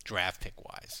him draft pick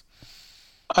wise?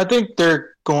 I think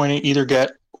they're going to either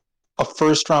get a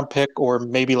first round pick or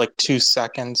maybe like 2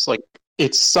 seconds. Like,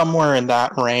 it's somewhere in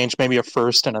that range, maybe a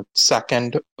first and a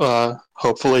second,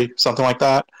 hopefully something like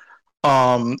that.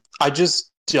 I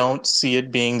just don't see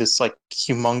it being this like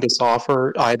humongous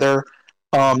offer either.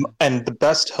 And the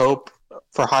best hope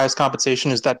for highest compensation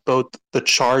is that both the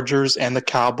Chargers and the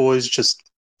Cowboys just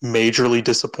majorly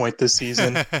disappoint this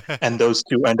season, and those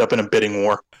 2 end up in a bidding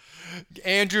war.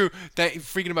 Andrew,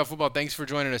 Freaking About Football, thanks for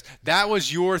joining us. That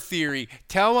was your theory.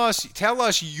 Tell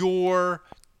the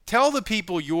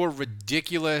people your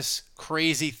ridiculous,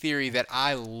 crazy theory that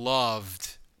I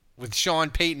loved with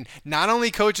Sean Payton not only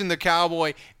coaching the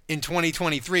Cowboy in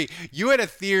 2023. You had a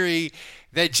theory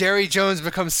that Jerry Jones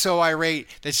becomes so irate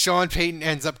that Sean Payton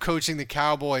ends up coaching the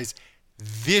Cowboys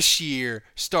this year,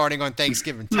 starting on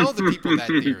Thanksgiving. Tell the people that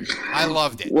theory. I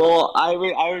loved it. Well,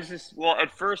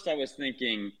 at first I was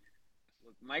thinking,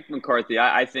 Mike McCarthy,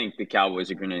 I think the Cowboys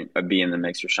are going to be in the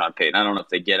mix for Sean Payton. I don't know if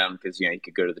they get him because, he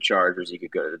could go to the Chargers, he could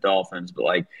go to the Dolphins, but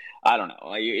I don't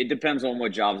know. It depends on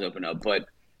what jobs open up. But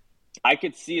I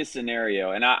could see a scenario,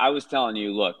 and I was telling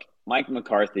you, look, Mike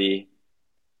McCarthy,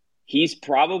 he's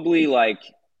probably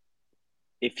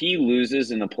if he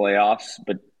loses in the playoffs,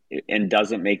 and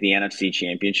doesn't make the NFC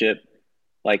Championship,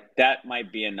 that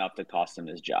might be enough to cost him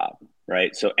his job,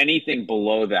 right? So anything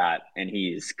below that, and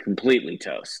he's completely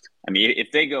toast. I mean,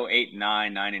 if they go 8-9,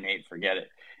 9-8, forget it.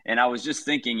 And I was just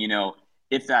thinking,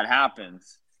 if that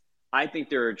happens, I think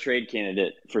they're a trade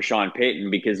candidate for Sean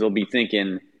Payton because they'll be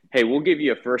thinking, hey, we'll give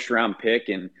you a first round pick,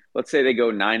 and let's say they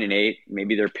go 9-8,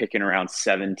 maybe they're picking around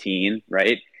 17,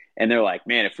 right? And they're like,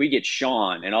 man, if we get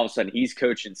Sean, and all of a sudden he's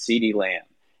coaching CeeDee Lamb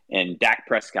and Dak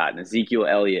Prescott and Ezekiel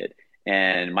Elliott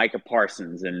and Micah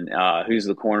Parsons and who's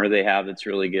the corner they have that's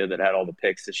really good that had all the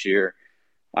picks this year?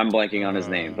 I'm blanking on his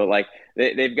name, but like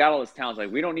they've got all this talent.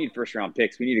 Like, we don't need first round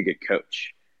picks. We need a good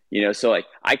coach, you know? So like,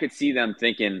 I could see them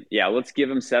thinking, yeah, let's give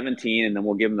him 17 and then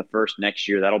we'll give him the first next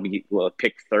year. That'll be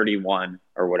pick 31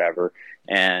 or whatever.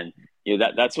 And you know,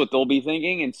 that's what they'll be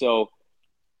thinking. And so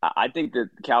I think that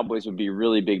the Cowboys would be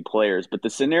really big players, but the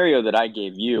scenario that I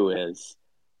gave you is,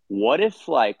 what if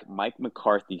like Mike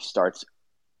McCarthy starts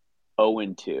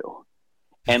 0-2?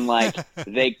 And like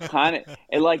they kind of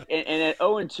and at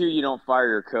 0-2 you don't fire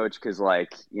your coach because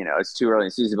like, you know, it's too early in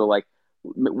the season. But like,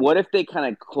 what if they kind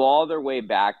of claw their way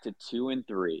back to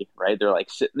 2-3? Right? They're like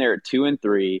sitting there at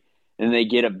 2-3, and they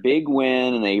get a big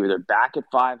win, and they're back at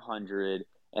 500,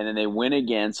 and then they win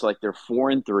again. So like they're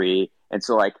 4-3, and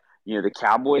so like, you know, the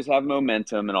Cowboys have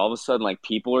momentum, and all of a sudden like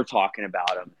people are talking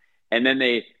about them, and then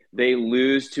they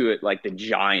lose to it like the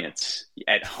Giants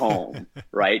at home,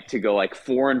 right? To go like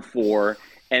 4-4.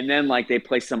 And then like they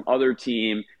play some other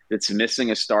team that's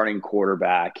missing a starting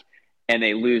quarterback, and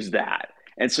they lose that.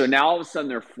 And so now all of a sudden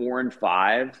they're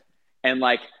 4-5, and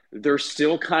like they're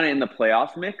still kind of in the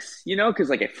playoff mix, you know, because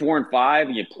like at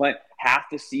 4-5, you play half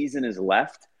the season is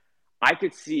left. I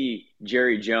could see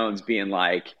Jerry Jones being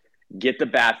like, get the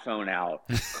bat phone out,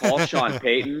 call Sean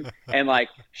Payton. And like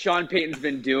Sean Payton's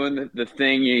been doing the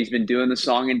thing, you know, he's been doing the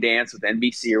song and dance with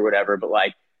NBC or whatever, but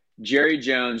like Jerry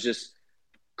Jones just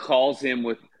calls him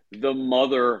with the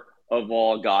mother of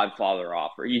all Godfather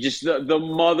offer. You just the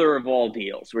mother of all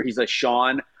deals, where he's like,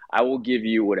 Sean, I will give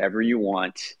you whatever you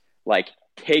want. Like,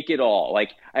 take it all.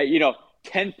 Like,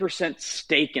 10%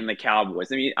 stake in the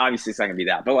Cowboys. I mean, obviously it's not gonna be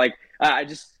that, but like,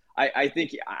 I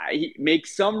think he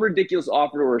makes some ridiculous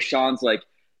offer where Sean's like,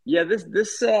 yeah,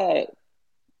 this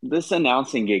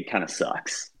announcing gig kind of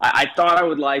sucks. I thought I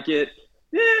would like it.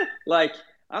 Like,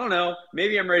 I don't know.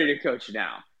 Maybe I'm ready to coach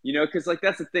now. You know, because like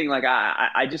that's the thing. Like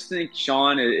I just think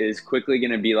Sean is quickly going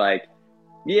to be like,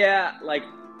 yeah, like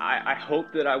I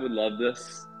hope that I would love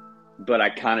this, but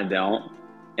I kind of don't.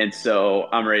 And so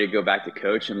I'm ready to go back to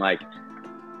coach. And like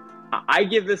I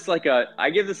give this like a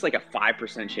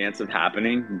 5% chance of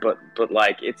happening, but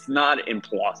like it's not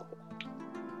implausible.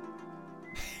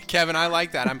 Kevin, I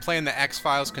like that. I'm playing the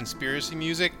X-Files conspiracy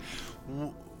music.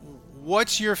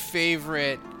 What's your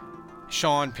favorite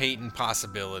Sean Payton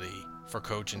possibility for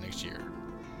coaching next year?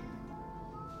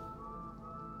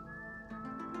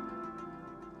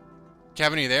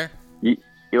 Kevin, are you there?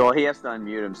 Well, he has to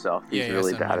unmute himself. He's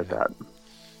really bad at that.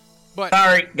 But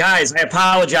sorry, guys. I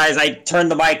apologize. I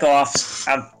turned the mic off.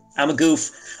 I'm a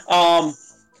goof.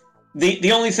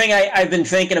 The only thing I've been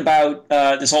thinking about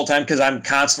this whole time, because I'm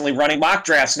constantly running mock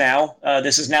drafts now,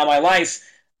 this is now my life,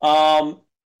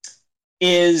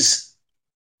 is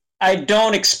I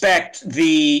don't expect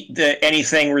the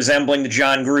anything resembling the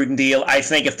John Gruden deal. I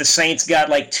think if the Saints got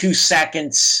like 2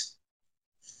 seconds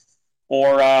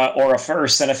or a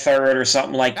first and a third or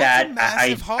something like that,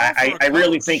 I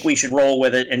really think we should roll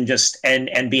with it and just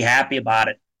and be happy about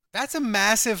it. That's a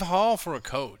massive haul for a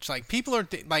coach. Like people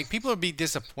are be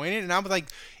disappointed, and I'm like,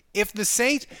 if the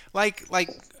Saints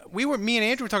me and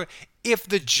Andrew were talking, if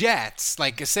the Jets,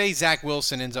 like say Zach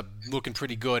Wilson ends up looking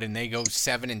pretty good and they go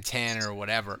 7-10 or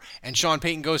whatever, and Sean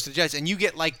Payton goes to the Jets, and you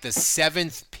get like the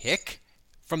 7th pick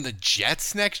from the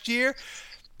Jets next year,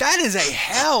 that is a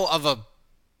hell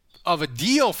of a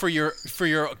deal for your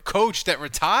coach that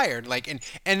retired. Like,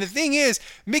 and the thing is,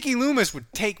 Mickey Loomis would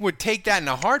take that in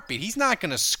a heartbeat. He's not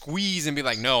going to squeeze and be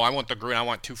like, no, I want the Gruden, I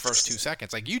want 2 first, 2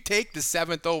 seconds. Like, you take the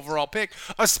 7th overall pick,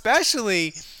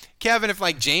 especially Kevin, if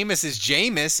like Jameis is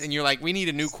Jameis and you're like, we need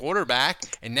a new quarterback,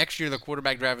 and next year the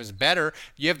quarterback draft is better,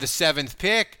 you have the 7th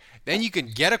pick, then you can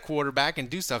get a quarterback and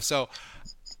do stuff. So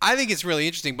I think it's really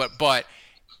interesting. But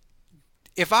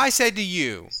if I said to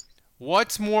you,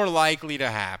 what's more likely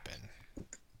to happen?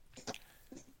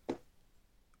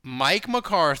 Mike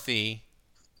McCarthy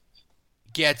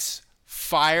gets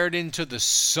fired into the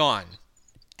sun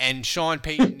and Sean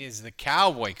Payton is the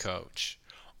Cowboy coach,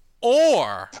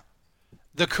 or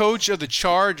the coach of the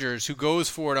Chargers who goes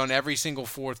for it on every single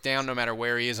 4th down no matter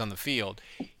where he is on the field,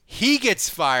 he gets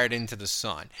fired into the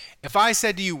sun. If I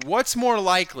said to you, what's more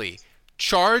likely,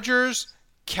 Chargers,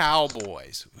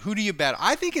 Cowboys, who do you bet?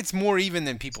 I think it's more even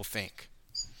than people think.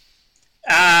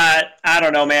 I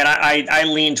don't know, man. I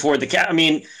lean toward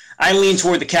I lean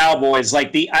toward the Cowboys.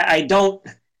 Like I don't.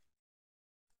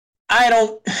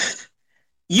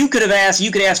 You could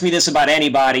ask me this about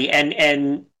anybody,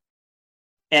 and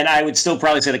and I would still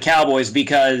probably say the Cowboys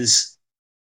because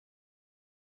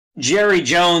Jerry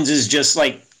Jones is just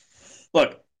like,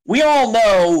 look, we all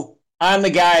know I'm the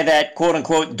guy that, quote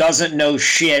unquote, doesn't know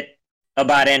shit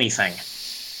about anything.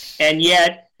 And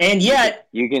yet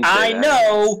I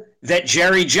know that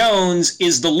Jerry Jones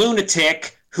is the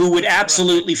lunatic who would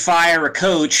absolutely fire a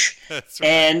coach. That's right.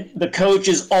 And the coach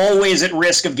is always at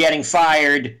risk of getting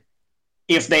fired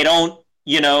if they don't,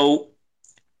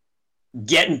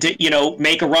 get into,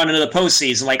 make a run into the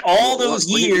postseason. Like all those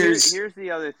years. Here's the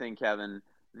other thing, Kevin.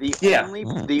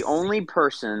 The only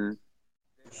person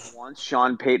that wants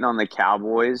Sean Payton on the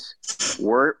Cowboys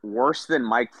worse than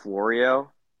Mike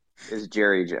Florio is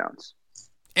Jerry Jones.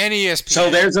 And ESPN. So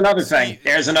there's another thing.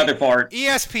 There's another part.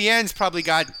 ESPN's probably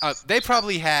got. They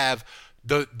probably have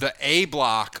the A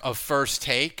block of First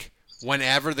Take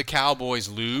whenever the Cowboys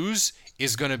lose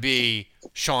is going to be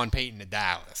Sean Payton to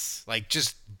Dallas. Like,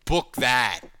 just book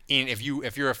that in if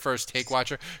you're a First Take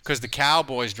watcher, because the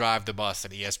Cowboys drive the bus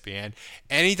at ESPN.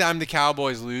 Anytime the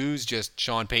Cowboys lose, just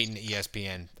Sean Payton to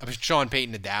ESPN. Sean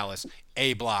Payton to Dallas.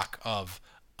 A block of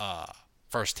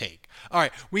First Take. All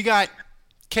right, we got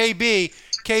KB.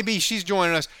 KB, she's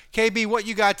joining us. KB, what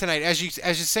you got tonight? As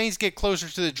the Saints get closer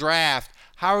to the draft,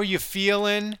 how are you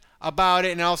feeling about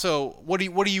it? And also, what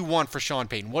do you want for Sean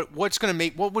Payton? What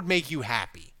would make you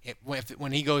happy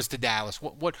when he goes to Dallas?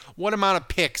 What amount of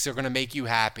picks are going to make you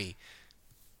happy?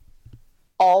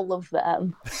 All of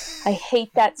them. I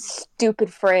hate that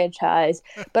stupid franchise,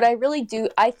 but I really do.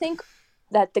 I think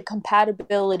that the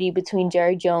compatibility between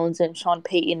Jerry Jones and Sean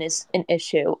Payton is an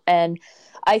issue, and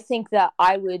I think that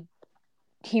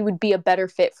he would be a better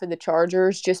fit for the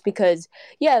Chargers just because,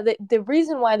 the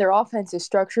reason why their offense is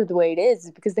structured the way it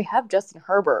is because they have Justin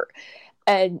Herbert.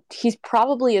 And he's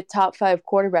probably a top 5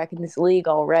 quarterback in this league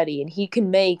already. And he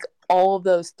can make all of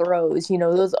those throws.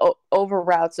 Those over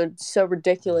routes are so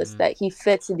ridiculous that he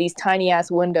fits in these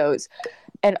tiny-ass windows.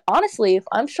 And honestly, if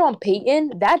I'm Sean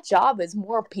Payton, that job is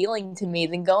more appealing to me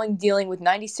than dealing with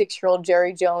 96-year-old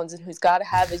Jerry Jones, and who's got to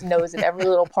have his nose in every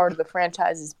little part of the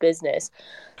franchise's business.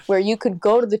 Where you could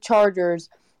go to the Chargers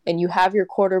and you have your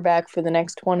quarterback for the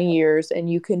next 20 years, and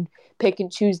you can pick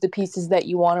and choose the pieces that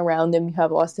you want around them. You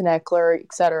have Austin Eckler,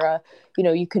 etc.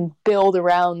 You can build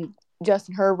around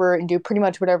Justin Herbert and do pretty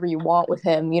much whatever you want with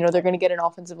him. They're going to get an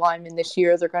offensive lineman this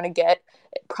year. They're going to get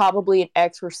probably an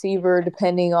X receiver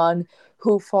depending on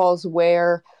who falls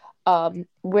where.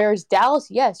 Whereas Dallas,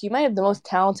 yes, you might have the most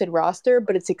talented roster,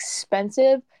 but it's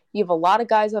expensive. You have a lot of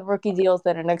guys on rookie deals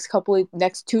that in the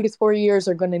next 2 to 4 years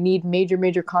are going to need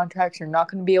major contracts. You're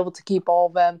not going to be able to keep all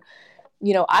of them.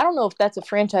 I don't know if that's a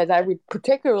franchise I would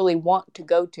particularly want to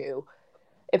go to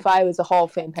if I was a Hall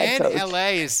of Fame head coach. And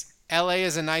LA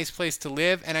is a nice place to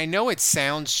live, and I know it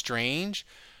sounds strange,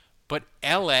 but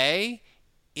LA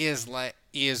is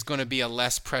going to be a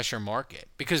less pressure market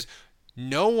because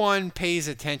no one pays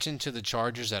attention to the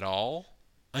Chargers at all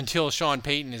until Sean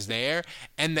Payton is there,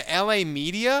 and the LA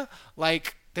media,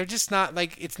 they're just not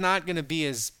it's not going to be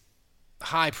as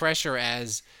high pressure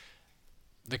as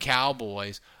the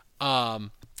Cowboys.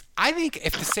 I think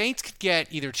if the Saints could get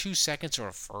either 2 seconds or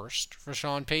a first for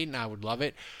Sean Payton, I would love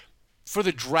it. For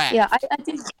the draft. Yeah,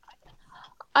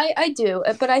 I do.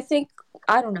 But I think,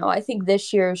 I don't know, I think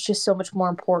this year is just so much more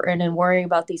important, and worrying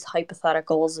about these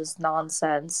hypotheticals is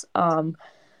nonsense.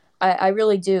 I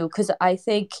really do, because I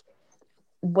think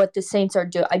what the Saints are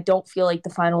doing, I don't feel like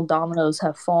the final dominoes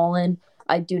have fallen.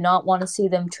 I do not want to see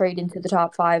them trade into the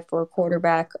top 5 for a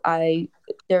quarterback.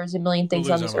 There's a million things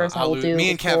on this earth I will do. Me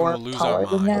and Kevin will lose our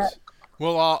minds. That.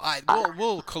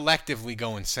 We'll collectively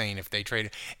go insane if they trade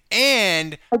it.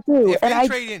 And I do. If they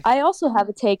trade in, I also have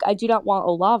a take. I do not want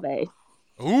Olave.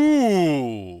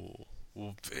 Ooh.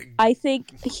 I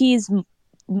think he's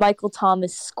Michael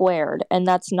Thomas squared, and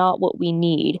that's not what we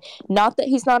need. Not that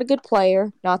he's not a good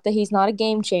player, not that he's not a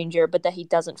game changer, but that he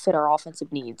doesn't fit our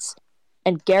offensive needs.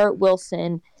 And Garrett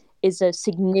Wilson is a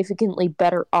significantly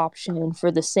better option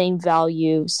for the same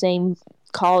value, same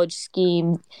college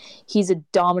scheme. He's a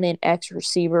dominant X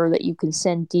receiver that you can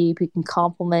send deep. He can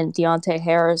complement Deontay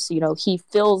Harris. He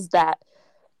fills that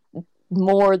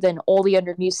more than all the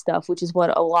underneath stuff, which is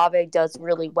what Olave does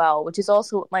really well, which is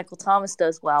also what Michael Thomas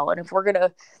does well. And if we're going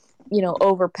to,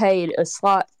 overpay a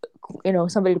slot,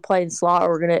 somebody to play in slot,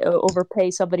 or we're going to overpay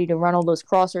somebody to run all those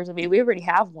crossers, I mean, we already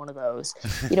have one of those.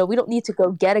 We don't need to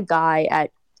go get a guy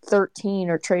at 13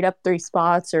 or trade up 3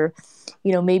 spots, or,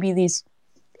 maybe these,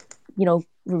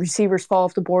 receivers fall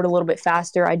off the board a little bit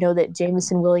faster. I know that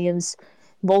Jameson Williams,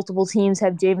 multiple teams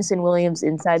have Jameson Williams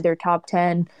inside their top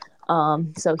 10.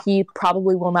 So he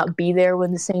probably will not be there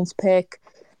when the Saints pick.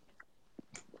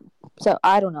 So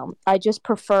I don't know. I just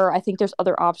prefer. I think there's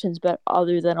other options, but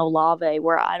other than Olave,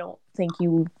 where I don't think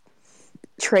you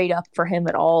trade up for him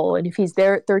at all. And if he's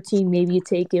there at 13, maybe you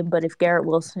take him. But if Garrett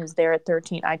Wilson is there at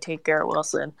 13, I take Garrett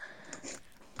Wilson.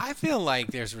 I feel like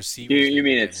there's receivers. You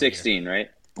mean at 16,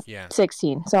 right? Yeah.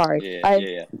 16. Sorry.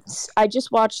 Yeah. I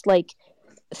just watched like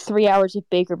 3 hours of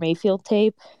Baker Mayfield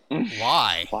tape.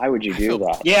 Why? Why would you do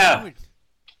that? Yeah.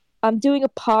 I'm doing a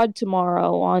pod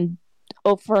tomorrow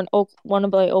for one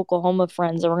of my Oklahoma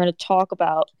friends, and we're going to talk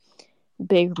about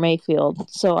Baker Mayfield.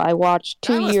 So I watched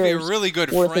 2 years be a really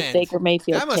good worth friend. of Baker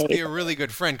Mayfield That must tape. be a really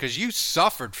good friend because you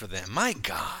suffered for them. My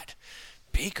God.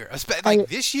 Baker. Like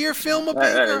this year film of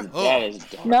Baker?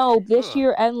 No, this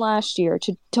year and last year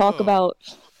to talk about.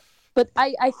 But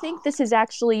I think this is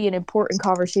actually an important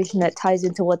conversation that ties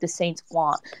into what the Saints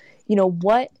want. You know,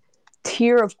 what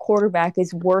tier of quarterback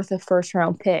is worth a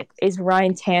first-round pick? Is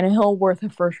Ryan Tannehill worth a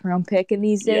first-round pick in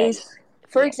these days? Yes.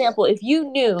 For example, if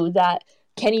you knew that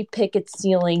Kenny Pickett's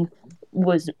ceiling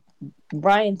was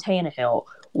Ryan Tannehill,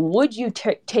 would you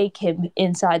take him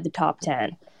inside the top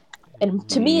 10? And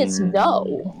to me, it's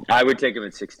no. I would take him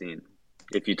at 16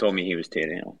 if you told me he was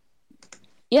Tannehill.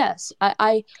 Yes,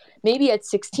 I maybe at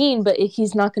 16, but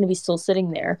he's not going to be still sitting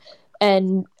there.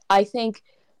 And I think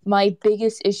my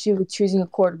biggest issue with choosing a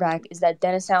quarterback is that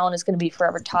Dennis Allen is going to be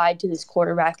forever tied to this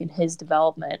quarterback and his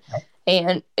development.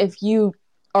 And if you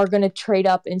are going to trade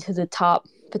up into the top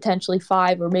potentially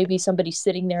 5, or maybe somebody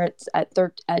sitting there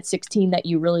at 16 that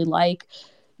you really like,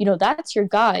 you know, that's your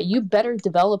guy. You better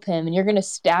develop him, and you're going to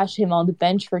stash him on the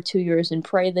bench for 2 years and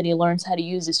pray that he learns how to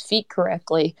use his feet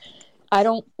correctly. I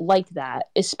don't like that,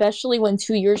 especially when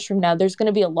 2 years from now, there's going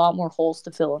to be a lot more holes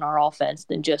to fill in our offense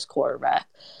than just quarterback.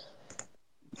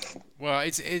 Well,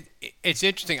 it's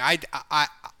interesting.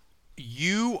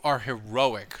 You are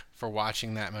heroic for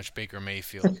watching that much Baker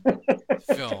Mayfield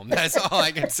film. That's all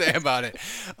I can say about it.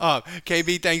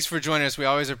 KB, thanks for joining us. We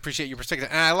always appreciate your perspective.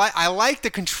 And I like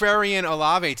the contrarian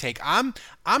Olave take. I'm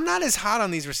not as hot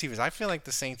on these receivers. I feel like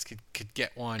the Saints could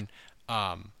get one.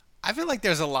 I feel like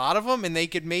there's a lot of them, and they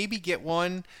could maybe get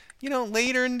one,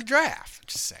 later in the draft.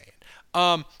 Just saying.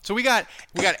 So we got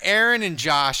Aaron and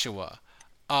Joshua.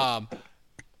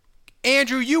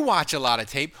 Andrew, you watch a lot of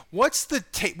tape. What's the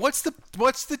tape? What's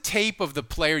the tape of the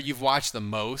player you've watched the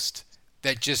most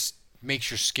that just makes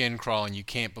your skin crawl and you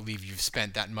can't believe you've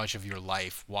spent that much of your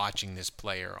life watching this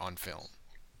player on film?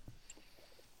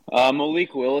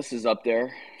 Malik Willis is up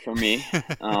there for me.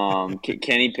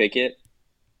 Kenny Pickett,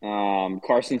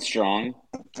 Carson Strong.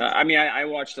 I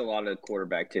watched a lot of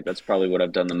quarterback tape. That's probably what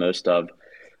I've done the most of.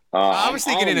 I was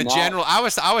thinking general. I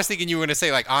was thinking you were going to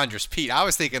say like Andres Pete. I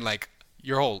was thinking like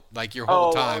your whole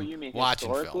time you mean watching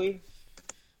historically?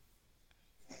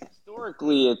 film.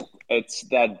 Historically, it's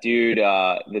that dude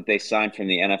that they signed from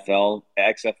the NFL,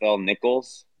 XFL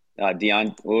Nichols.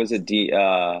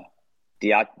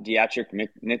 Deatrick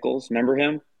Nichols. Remember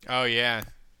him? Oh yeah,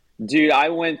 dude. I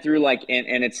went through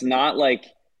and it's not like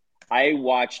I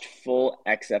watched full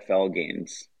XFL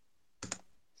games,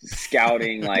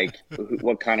 scouting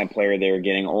what kind of player they were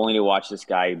getting, only to watch this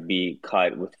guy be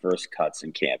cut with first cuts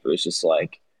in camp. It was just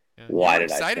why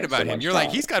did I excited about him? You're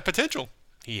like, he's got potential.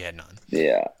 He had none.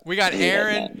 Yeah. We got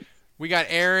Aaron. We got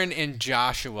Aaron and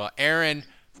Joshua. Aaron,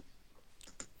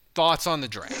 thoughts on the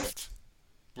draft?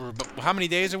 How many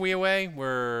days are we away?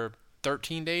 We're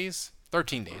 13 days?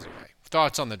 13 days away.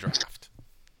 Thoughts on the draft?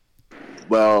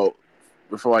 Well,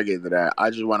 before I get into that, I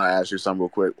just want to ask you something real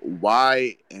quick.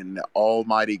 Why in the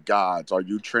almighty gods are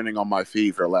you trending on my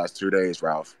feed for the last 2 days,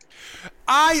 Ralph?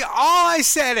 All I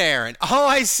said, Aaron, all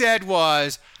I said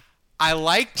was I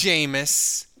like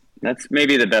Jameis. That's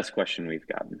maybe the best question we've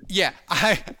gotten. Yeah.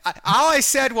 All I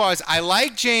said was I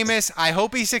like Jameis. I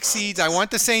hope he succeeds. I want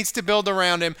the Saints to build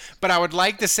around him, but I would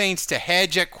like the Saints to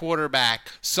hedge at quarterback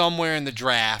somewhere in the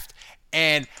draft.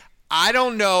 And I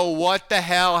don't know what the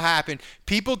hell happened.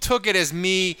 People took it as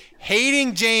me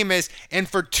hating Jameis, and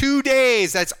for 2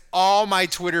 days, that's all my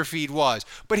Twitter feed was.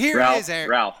 But here it is, Aaron.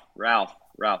 Ralph.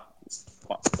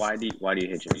 Why do you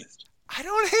hate Jameis? I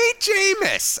don't hate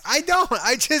Jameis. I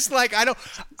don't.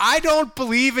 I don't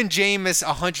believe in Jameis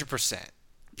 100%.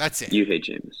 That's it. You hate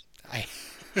Jameis.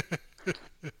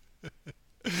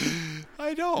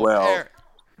 I don't. Well,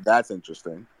 that's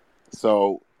interesting.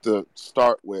 So to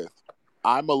start with,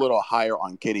 I'm a little higher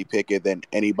on Kenny Pickett than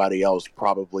anybody else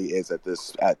probably is at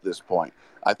this point.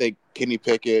 I think Kenny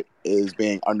Pickett is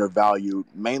being undervalued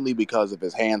mainly because of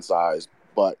his hand size,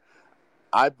 but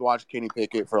I've watched Kenny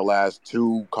Pickett for the last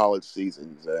 2 college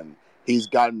seasons, and he's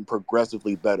gotten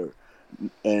progressively better.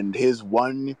 And a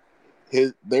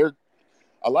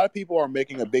lot of people are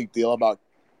making a big deal about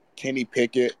Kenny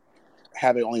Pickett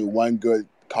having only one good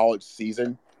college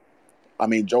season. I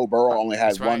mean, Joe Burrow only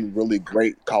had one really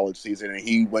great college season, and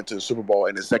he went to the Super Bowl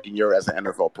in his second year as an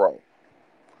NFL pro.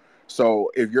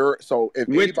 So if with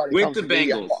anybody comes the to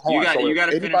Bengals, me, you got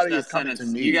to finish anybody that is coming sentence. to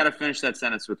me, You got to finish that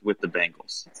sentence with the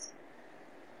Bengals.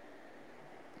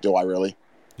 Do I really?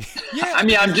 Yeah. I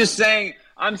mean, I'm just saying.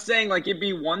 I'm saying like it'd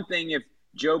be one thing if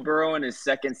Joe Burrow in his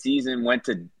second season went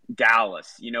to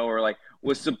Dallas, or like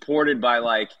was supported by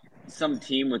like some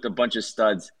team with a bunch of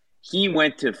studs. He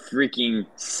went to freaking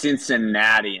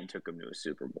Cincinnati and took him to a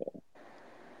Super Bowl.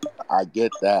 I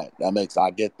get that. I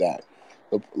get that.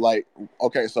 Like,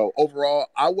 okay, so overall,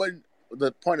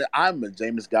 the point that I'm a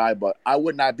Jameis guy, but I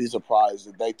would not be surprised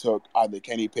if they took either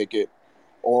Kenny Pickett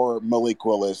or Malik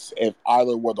Willis if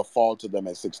either were to fall to them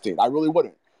at 16. I really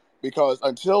wouldn't. Because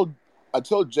until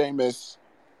Jameis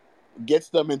gets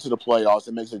them into the playoffs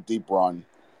and makes a deep run,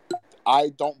 I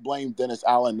don't blame Dennis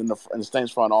Allen in the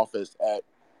Saints front office at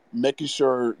making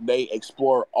sure they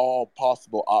explore all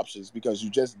possible options because you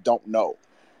just don't know.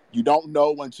 You don't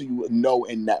know until you know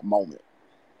in that moment.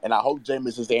 And I hope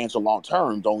Jameis is the answer long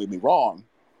term. Don't get me wrong,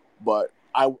 but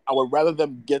I would rather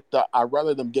them get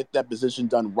that position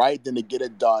done right than to get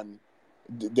it done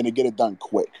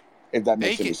quick. If that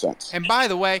makes any sense. And by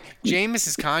the way,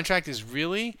 Jameis's contract is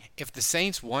really, if the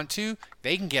Saints want to,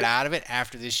 they can get out of it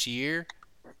after this year,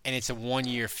 and it's a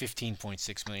 1-year,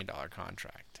 $15.6 million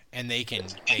contract, and they can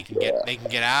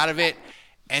get out of it,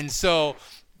 and so.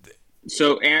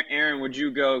 So, Aaron, would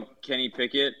you go Kenny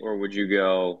Pickett or would you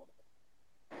go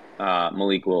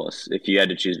Malik Willis if you had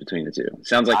to choose between the two?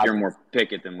 Sounds like you're more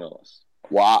Pickett than Willis.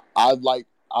 Well, I like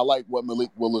what Malik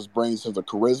Willis brings to the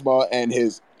charisma and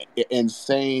his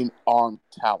insane arm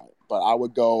talent. But I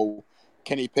would go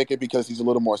Kenny Pickett because he's a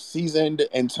little more seasoned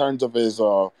in terms of his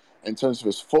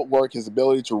footwork, his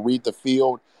ability to read the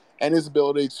field, and his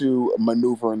ability to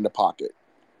maneuver in the pocket.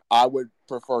 I would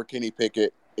prefer Kenny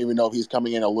Pickett, even though he's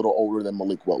coming in a little older than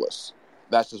Malik Willis.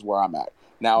 That's just where I'm at.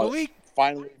 Now,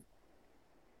 finally,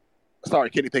 sorry,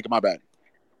 Kenny Pickett, my bad.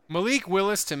 Malik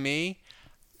Willis, to me,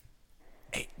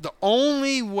 the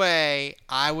only way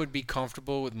I would be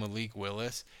comfortable with Malik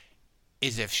Willis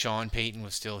is if Sean Payton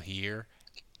was still here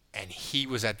and he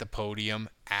was at the podium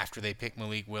after they picked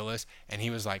Malik Willis and he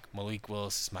was like, Malik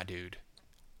Willis is my dude.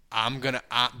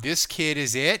 This kid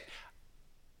is it.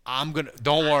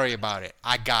 Don't worry about it.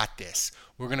 I got this.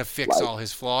 We're going to fix all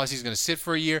his flaws. He's going to sit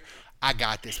for a year. I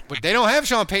got this. But they don't have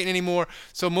Sean Payton anymore.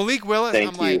 So Malik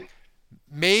Willis, like,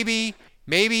 maybe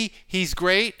he's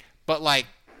great, but like,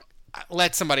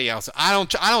 let somebody else. I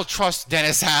don't trust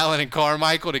Dennis Allen and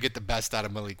Carmichael to get the best out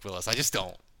of Malik Willis. I just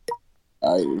don't.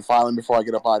 All right, finally, before I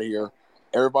get up out of here,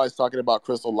 everybody's talking about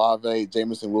Chris Olave,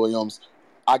 Jameson Williams.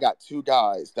 I got two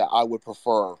guys that I would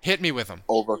prefer. Hit me with them.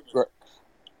 Over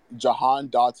Jahan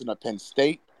Dotson of Penn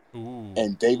State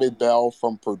and David Bell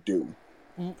from Purdue.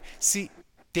 Ooh. See,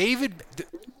 David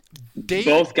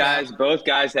both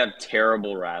guys have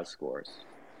terrible RAS scores.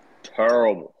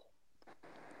 Terrible.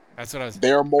 That's what I was.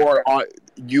 They're more on.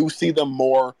 You see them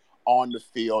more on the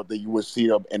field than you would see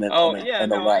them in a.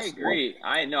 I agree.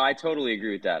 I totally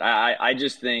agree with that. I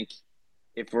just think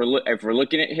if we're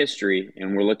looking at history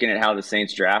and we're looking at how the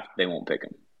Saints draft, they won't pick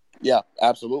them. Yeah,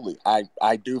 absolutely.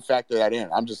 I do factor that in.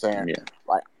 I'm just saying,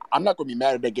 like, I'm not going to be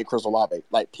mad if they get Chris Olave.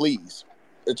 Like, please,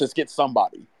 just get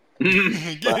somebody.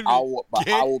 But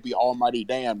I will be almighty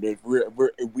damned if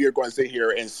we're going to sit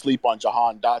here and sleep on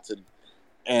Jahan Dotson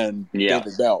and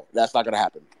David Bell. That's not going to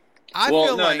happen.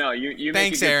 You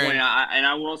make a good Aaron. Point.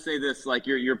 I will say this, like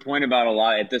your point about a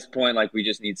lot at this point, like we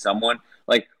just need someone.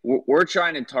 Like we're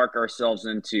trying to talk ourselves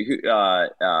into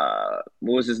what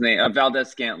was his name?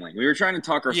 Valdez-Scantling. We were trying to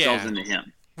talk ourselves into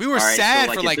him. We were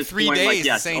sad for like 3 days.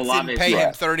 The Saints didn't pay him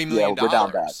 $30 million. We're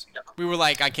down bad. We were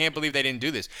like, I can't believe they didn't do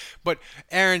this. But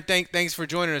Aaron, thanks for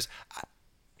joining us.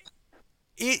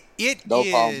 It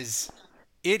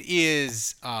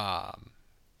is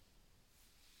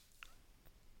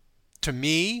to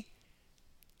me,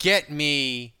 get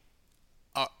me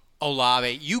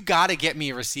Olave. You got to get me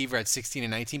a receiver at 16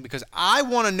 and 19 because I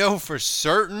want to know for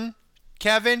certain,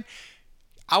 Kevin.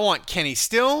 I want Kenny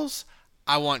Stills.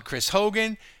 I want Chris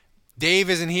Hogan. Dave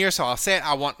isn't here, so I'll say it.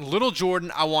 I want Little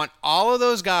Jordan. I want all of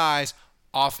those guys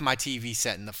off my TV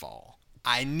set in the fall.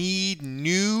 I need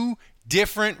new,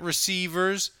 different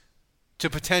receivers to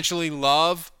potentially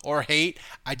love or hate.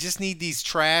 I just need these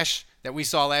trash that we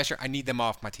saw last year. I need them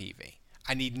off my TV.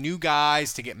 I need new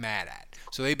guys to get mad at.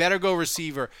 So they better go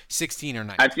receiver 16 or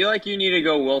 19. I feel like you need to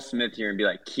go Will Smith here and be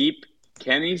like, keep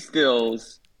Kenny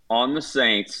Stills on the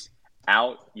Saints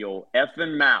out your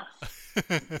effing mouth.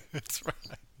 That's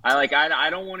right. I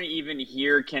don't want to even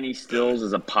hear Kenny Stills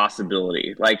as a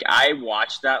possibility. Like, I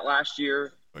watched that last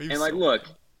year, and look,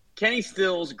 Kenny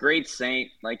Stills, great Saint.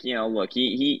 Like, look,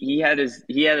 he had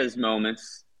his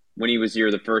moments when he was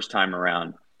here the first time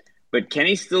around, but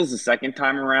Kenny Stills the second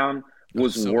time around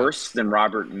was worse than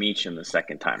Robert Meacham the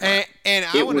second time around. And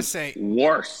I want to say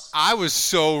worse. I was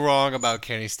so wrong about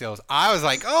Kenny Stills. I was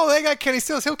like, oh, they got Kenny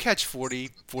Stills. He'll catch 40,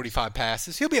 45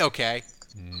 passes. He'll be okay.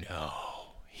 No,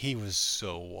 he was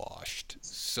so washed.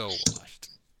 So washed.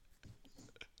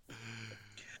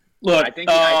 Look,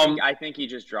 I think he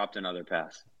just dropped another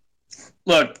pass.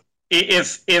 Look,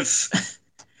 if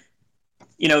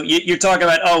you're talking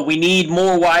about, we need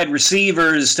more wide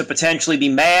receivers to potentially be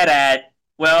mad at.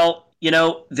 Well,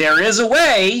 there is a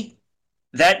way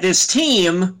that this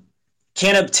team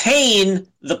can obtain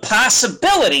the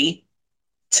possibility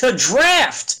to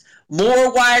draft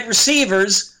more wide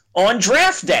receivers on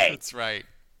draft day. That's right.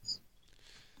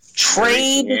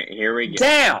 Here we go.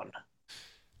 Down.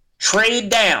 Trade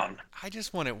down. I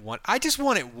just want it one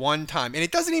time. And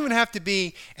it doesn't even have to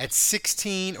be at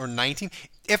 16 or 19.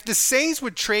 If the Saints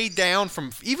would trade down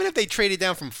even if they traded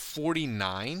down from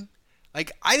 49, I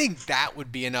think that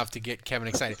would be enough to get Kevin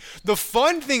excited. The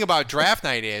fun thing about draft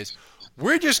night is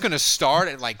we're just going to start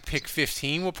at pick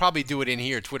 15. We'll probably do it in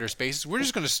here, Twitter Spaces. We're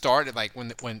just going to start at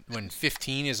when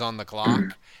 15 is on the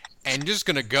clock, and just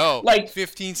going to go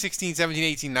 15, 16, 17,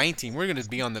 18, 19. We're going to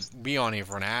be on here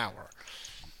for an hour.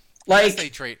 Unless they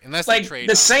trade.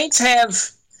 The Saints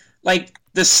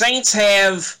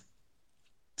have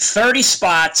 30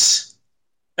 spots,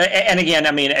 and again,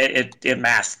 I mean it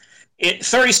math.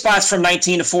 30 spots from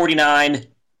 19 to 49,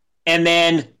 and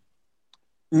then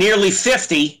nearly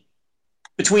 50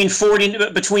 between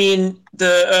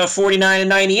the 49 and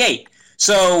 98.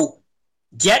 So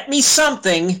get me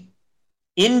something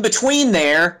in between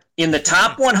there in the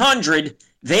top 100.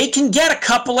 They can get a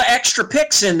couple of extra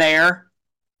picks in there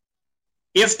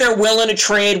if they're willing to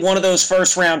trade one of those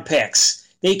first-round picks.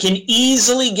 They can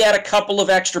easily get a couple of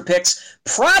extra picks,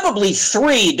 probably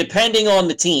 3, depending on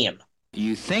the team.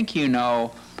 You think you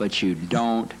know, but you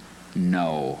don't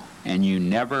know, and you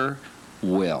never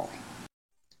will.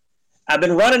 I've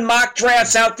been running mock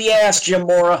drafts out the ass, Jim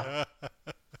Mora.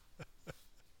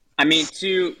 I mean,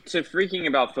 to freaking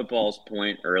about football's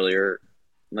point earlier,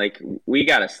 we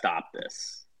got to stop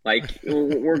this.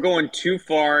 We're going too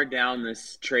far down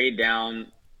this trade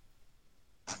down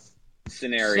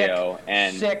scenario,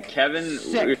 Kevin,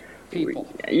 people.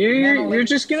 You're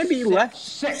just going to be left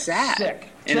sad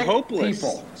and hopeless.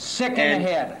 People. Sick in the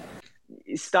head.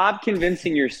 Stop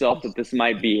convincing yourself that this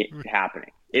might be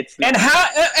happening. It's not. And how?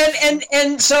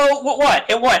 And so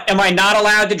what? Am I not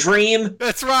allowed to dream?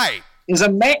 That's right. Is a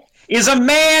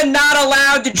man not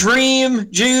allowed to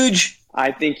dream, Juge? I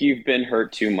think you've been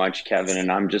hurt too much, Kevin, and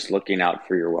I'm just looking out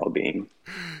for your well-being.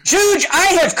 Juge,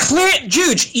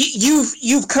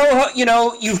 you've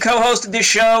co-hosted this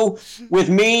show with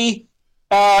me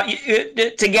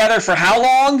together for how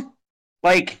long?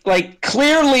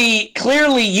 Clearly,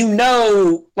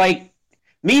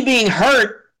 me being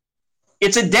hurt,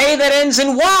 it's a day that ends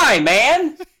in Y,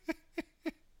 man.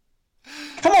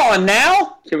 Come on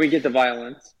now. Can we get the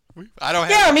violins? I don't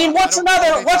have. Yeah, I mean, what's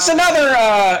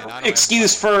another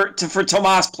excuse for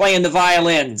Tomas playing the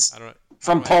violins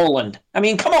from Poland? I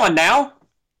mean, come on now.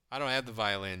 I don't have the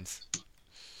violins.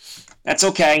 That's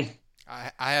okay.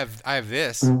 I have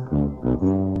this.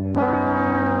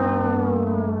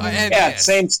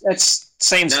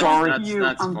 Same story.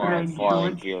 That's far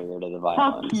inferior to the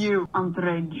violins. Fuck you,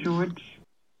 Andre George.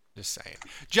 Just saying.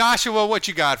 Joshua, what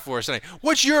you got for us tonight?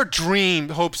 What's your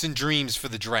hopes and dreams for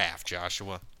the draft,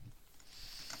 Joshua?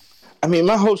 I mean,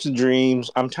 my hopes and dreams,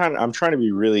 I'm trying to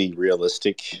be really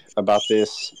realistic about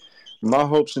this. My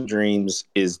hopes and dreams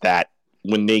is that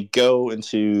when they go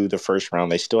into the first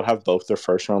round, they still have both their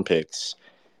first round picks.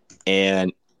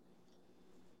 And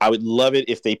I would love it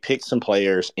if they pick some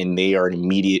players and they are an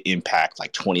immediate impact,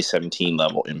 like 2017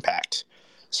 level impact.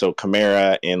 So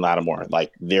Kamara and Lattimore,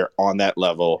 they're on that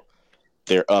level.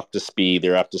 They're up to speed,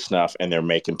 they're up to snuff, and they're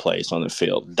making plays on the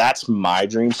field. That's my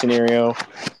dream scenario.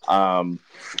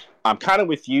 I'm kind of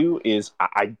with you.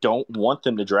 I don't want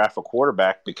them to draft a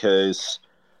quarterback because,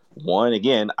 one,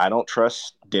 again, I don't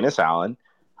trust Dennis Allen.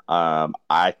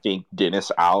 I think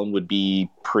Dennis Allen would be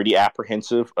pretty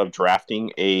apprehensive of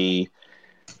drafting a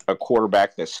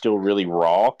quarterback that's still really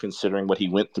raw, considering what he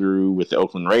went through with the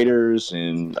Oakland Raiders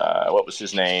and what was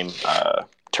his name,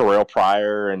 Terrell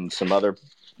Pryor and some other.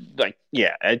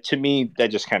 To me, that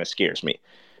just kind of scares me.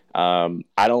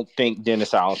 I don't think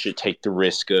Dennis Allen should take the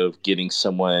risk of getting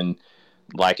someone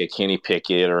like a Kenny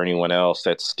Pickett or anyone else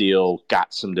that's still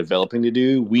got some developing to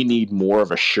do. We need more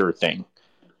of a sure thing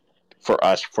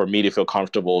for me to feel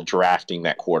comfortable drafting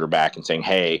that quarterback and saying,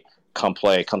 hey, come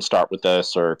play, come start with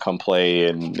us, or come play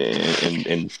and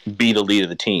be the lead of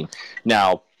the team.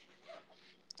 Now,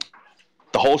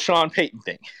 the whole Sean Payton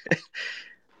thing.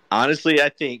 Honestly, I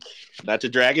think, not to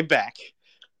drag it back,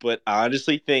 but I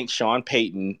honestly think Sean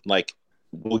Payton, like,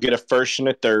 will get a first and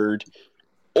a third,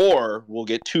 or we'll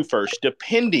get 2 firsts,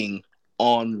 depending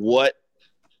on what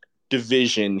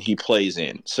division he plays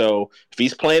in. So if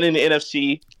he's playing in the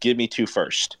NFC, give me 2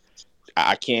 firsts.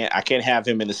 I can't have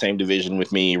him in the same division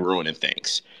with me ruining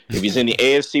things. If he's in the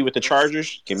AFC with the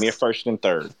Chargers, give me a first and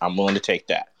third. I'm willing to take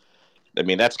that. I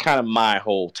mean, that's kind of my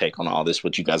whole take on all this,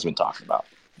 what you guys have been talking about.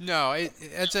 No,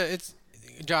 it's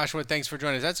Joshua, thanks for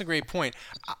joining us. That's a great point.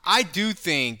 I do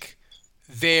think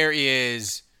there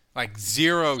is like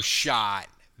zero shot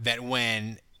that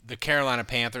when the Carolina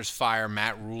Panthers fire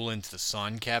Matt Rule into the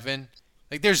sun, Kevin,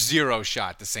 like there's zero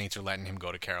shot the Saints are letting him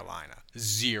go to Carolina.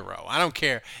 Zero. I don't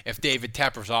care if David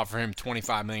Tepper's offer him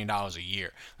 $25 million a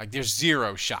year. Like there's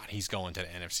zero shot he's going to the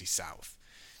NFC South.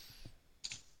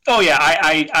 Oh yeah,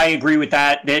 I agree with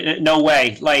that. No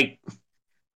way. Like,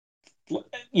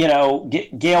 you know,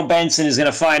 Gail Benson is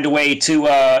going to find a way to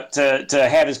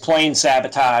have his plane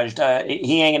sabotaged.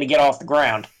 He ain't going to get off the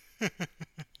ground.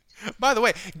 By the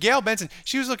way, Gail Benson,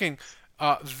 she was looking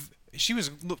she was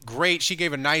great. She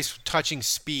gave a nice, touching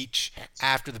speech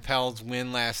after the Pels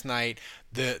win last night.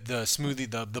 The smoothie,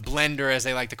 the blender, as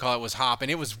they like to call it, was hopping.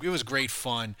 It was great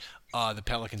fun. The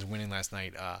Pelicans winning last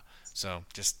night. So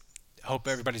just hope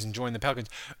everybody's enjoying the Pelicans.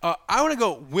 I want to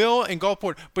go Will and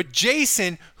Gulfport, but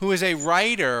Jason, who is a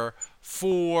writer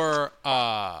for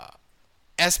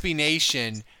SB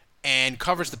Nation and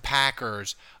covers the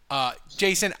Packers.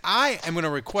 Jason, I am going to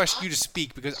request you to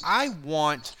speak because I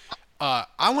want to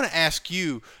ask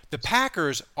you, the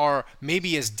Packers are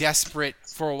maybe as desperate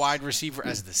for a wide receiver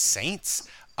as the Saints.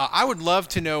 I would love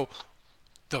to know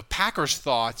the Packers'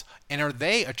 thoughts, and are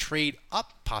they a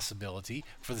trade-up possibility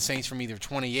for the Saints from either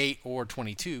 28 or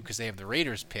 22 because they have the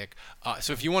Raiders pick?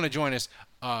 So if you want to join us,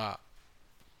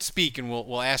 speak, and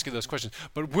we'll ask you those questions.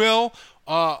 But Will,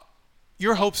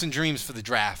 your hopes and dreams for the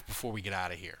draft before we get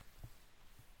out of here.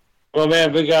 Well,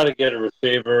 man, we got to get a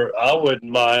receiver. I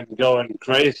wouldn't mind going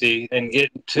crazy and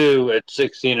getting 2 at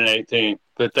 16 and 18,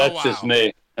 but that's just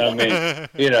me. I mean,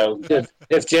 you know,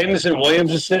 if Jameson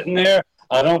Williams is sitting there,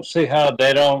 I don't see how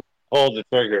they don't pull the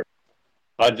trigger.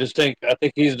 I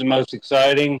think he's the most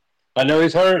exciting. I know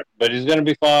he's hurt, but he's going to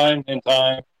be fine in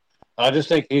time. I just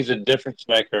think he's a difference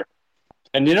maker.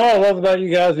 And you know what I love about you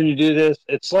guys when you do this?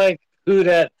 It's like who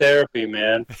dat therapy,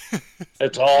 man.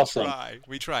 It's awesome.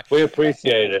 We try. We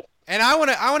appreciate it. And I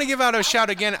want to give out a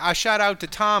shout out to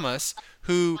Thomas,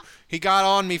 who he got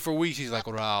on me for weeks. He's like,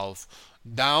 Ralph,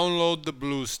 download the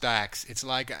BlueStacks. It's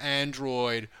like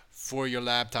Android for your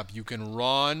laptop. You can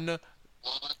run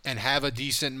and have a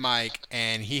decent mic,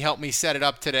 and he helped me set it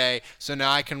up today, so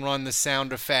now I can run the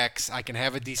sound effects. I can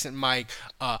have a decent mic.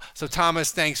 So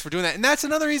Thomas, thanks for doing that. And that's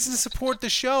another reason to support the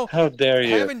show. How dare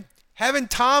you? Having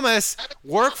Thomas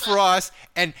work for us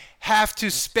and have to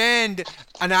spend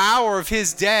an hour of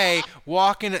his day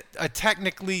walking a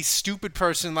technically stupid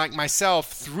person like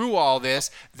myself through all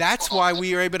this, that's why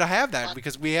we are able to have that,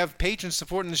 because we have patrons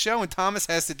supporting the show, and Thomas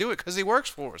has to do it because he works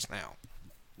for us now.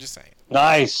 Just saying.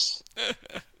 Nice.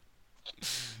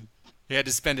 He had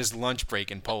to spend his lunch break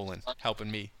in Poland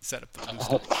helping me set up the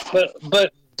BlueStacks.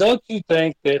 But don't you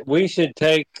think that we should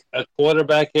take a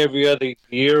quarterback every other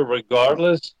year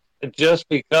regardless? Just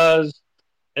because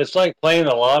it's like playing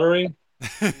the lottery.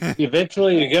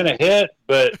 Eventually you're going to hit,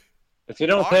 but if you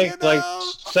don't take like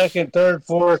second, third,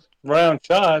 fourth round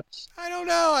shots. I don't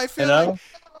know. I feel like.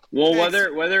 Well,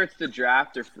 whether it's the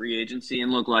draft or free agency,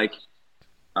 and look like.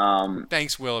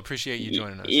 Thanks, Will. Appreciate you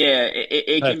joining us. Yeah,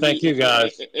 it can thank you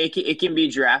guys. It can be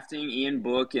drafting Ian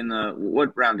Book in the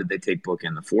what round did they take Book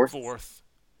in the fourth? Fourth.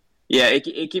 Yeah,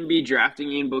 it can be drafting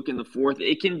Ian Book in the fourth.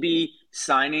 It can be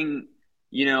signing,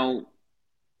 you know,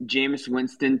 Jameis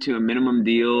Winston to a minimum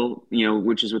deal, you know,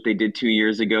 which is what they did 2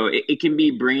 years ago. It can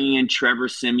be bringing in Trevor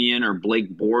Siemian or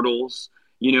Blake Bortles,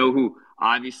 you know, who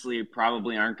obviously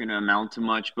probably aren't going to amount to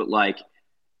much, but like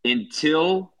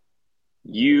until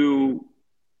you.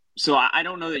 So I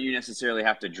don't know that you necessarily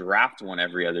have to draft one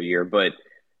every other year, but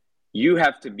you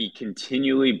have to be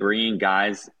continually bringing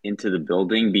guys into the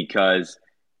building because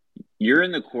you're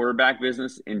in the quarterback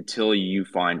business until you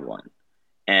find one.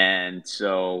 And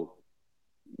so,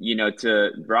 you know,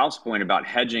 to Ralph's point about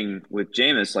hedging with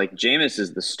Jameis, like Jameis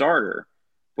is the starter,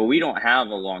 but we don't have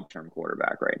a long-term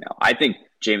quarterback right now. I think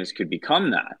Jameis could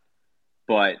become that,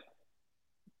 But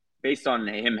based on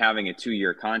him having a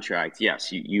 2-year contract,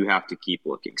 yes, you have to keep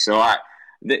looking. So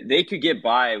they could get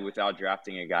by without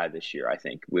drafting a guy this year, I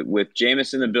think. With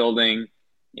Jameis in the building,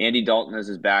 Andy Dalton as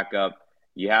his backup,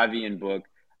 you have Ian Book.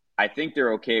 I think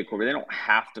they're okay at quarterback. They don't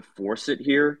have to force it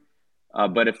here.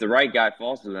 But if the right guy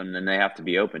falls to them, then they have to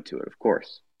be open to it, of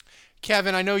course.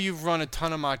 Kevin, I know you've run a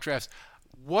ton of mock drafts.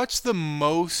 What's the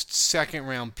most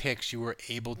second-round picks you were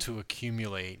able to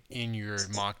accumulate in your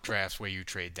mock drafts where you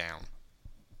trade down?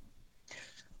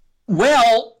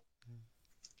 Well,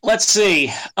 let's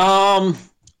see. I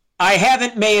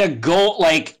haven't made a goal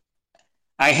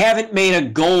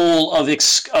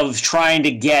of trying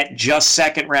to get just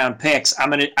second-round picks.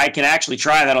 I can actually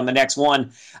try that on the next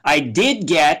one. I did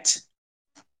do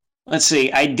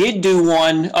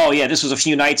one. Oh yeah, this was a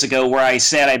few nights ago where I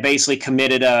said I basically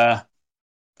committed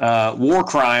war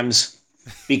crimes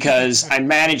because I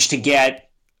managed to get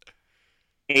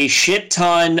a shit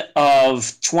ton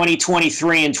of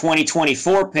 2023 and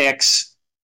 2024 picks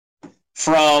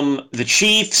from the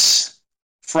Chiefs,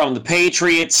 from the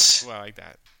Patriots, I like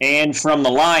that, and from the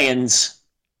Lions.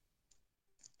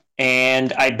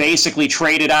 And I basically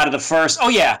traded out of the first. Oh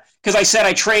yeah, because I said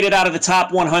I traded out of the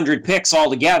top 100 picks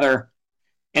altogether.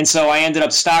 And so I ended up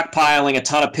stockpiling a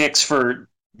ton of picks for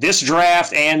this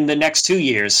draft and the next 2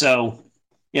 years. So,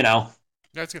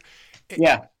 That's good.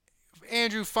 Yeah.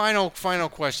 Andrew, final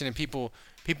question, and people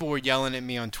were yelling at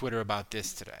me on Twitter about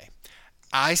this today.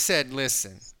 I said,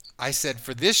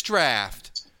 for this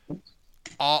draft,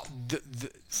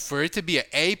 for it to be an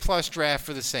A+ draft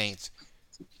for the Saints,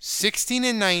 16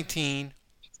 and 19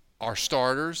 are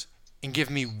starters, and give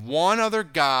me one other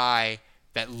guy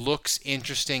that looks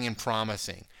interesting and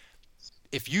promising.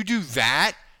 If you do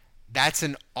that, that's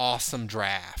an awesome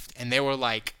draft. And they were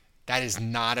like, that is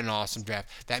not an awesome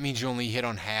draft. That means you only hit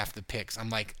on half the picks. I'm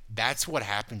like, that's what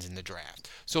happens in the draft.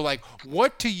 So,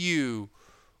 what to you,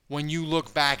 when you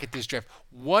look back at this draft,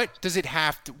 what does it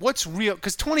have to, what's real?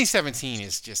 Because 2017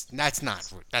 is just,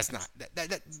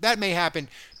 that may happen,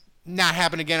 not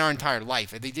happen again our entire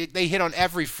life. They hit on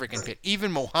every freaking pick.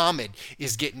 Even Mohammed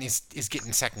is getting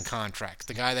second contracts.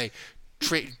 The guy they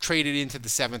traded into the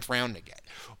 7th round to get.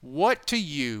 What to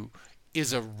you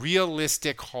is a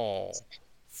realistic haul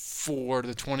for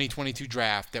the 2022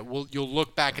 draft that you'll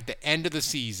look back at the end of the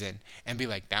season and be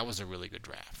like, that was a really good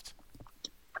draft?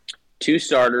 2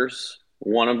 starters.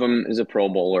 One of them is a Pro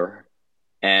Bowler,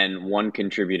 and 1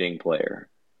 contributing player.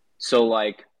 So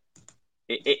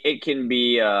it can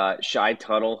be a Shy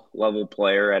Tuttle level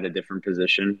player at a different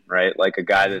position, right? Like a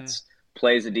guy that's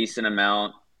plays a decent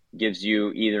amount, gives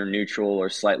you either neutral or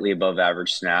slightly above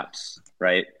average snaps,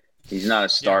 right? He's not a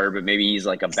starter, but maybe he's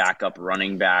like a backup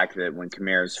running back that when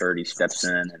Kamara's hurt, he steps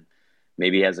in, and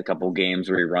maybe he has a couple games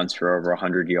where he runs for over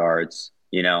 100 yards,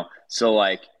 So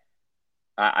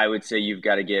I would say you've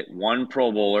got to get 1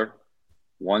 Pro Bowler,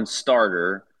 1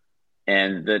 starter,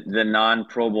 and the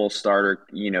non-Pro Bowl starter,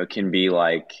 can be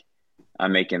like,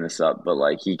 I'm making this up, but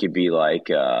he could be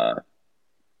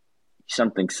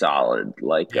something solid,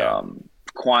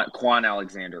 Quan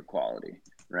Alexander quality,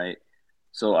 right?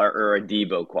 So, or a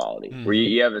Debo quality, where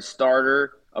you have a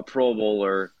starter, a Pro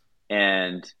Bowler,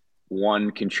 and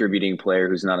 1 contributing player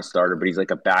who's not a starter, but he's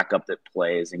like a backup that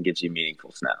plays and gives you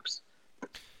meaningful snaps.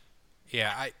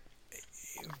 Yeah,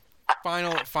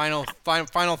 final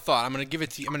thought. I'm gonna give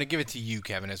it to you,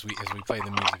 Kevin, as we play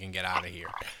the music and get out of here.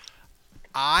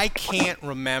 I can't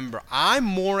remember. I'm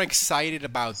more excited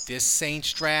about this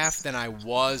Saints draft than I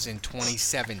was in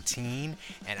 2017,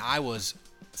 and I was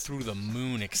through the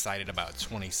moon excited about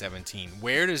 2017.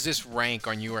 Where does this rank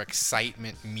on your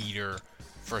excitement meter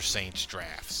for Saints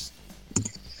drafts?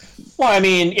 Well, I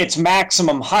mean, it's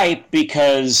maximum hype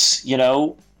because, it's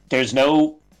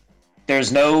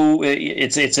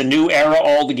a new era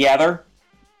altogether.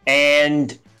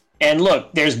 And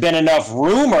look, there's been enough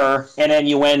rumor and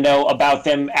innuendo about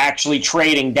them actually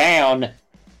trading down,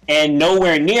 and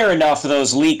nowhere near enough of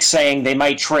those leaks saying they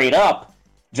might trade up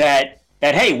that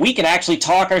hey, we can actually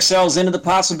talk ourselves into the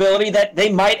possibility that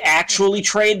they might actually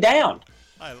trade down.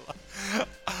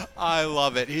 I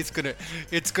love it.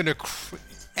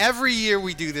 Every year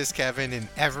we do this, Kevin, and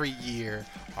every year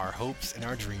our hopes and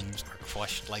our dreams are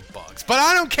crushed like bugs. But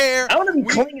I don't care. I'm going to be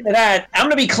clinging to that. I'm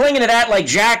going to be clinging to that like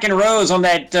Jack and Rose on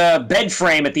that bed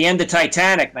frame at the end of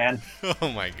Titanic, man. Oh,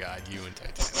 my God. You and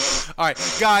Titanic. All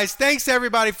right, guys, thanks,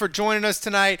 everybody, for joining us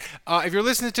tonight. If you're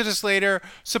listening to this later,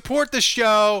 support the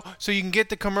show so you can get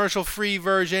the commercial-free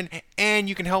version, and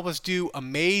you can help us do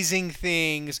amazing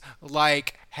things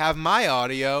like have my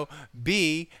audio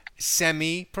be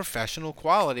semi-professional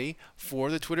quality for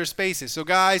the Twitter Spaces. So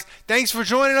guys, thanks for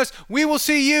joining us. We will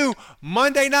see you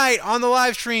Monday night on the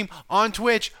live stream on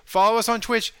Twitch. Follow us on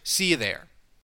Twitch. See you there.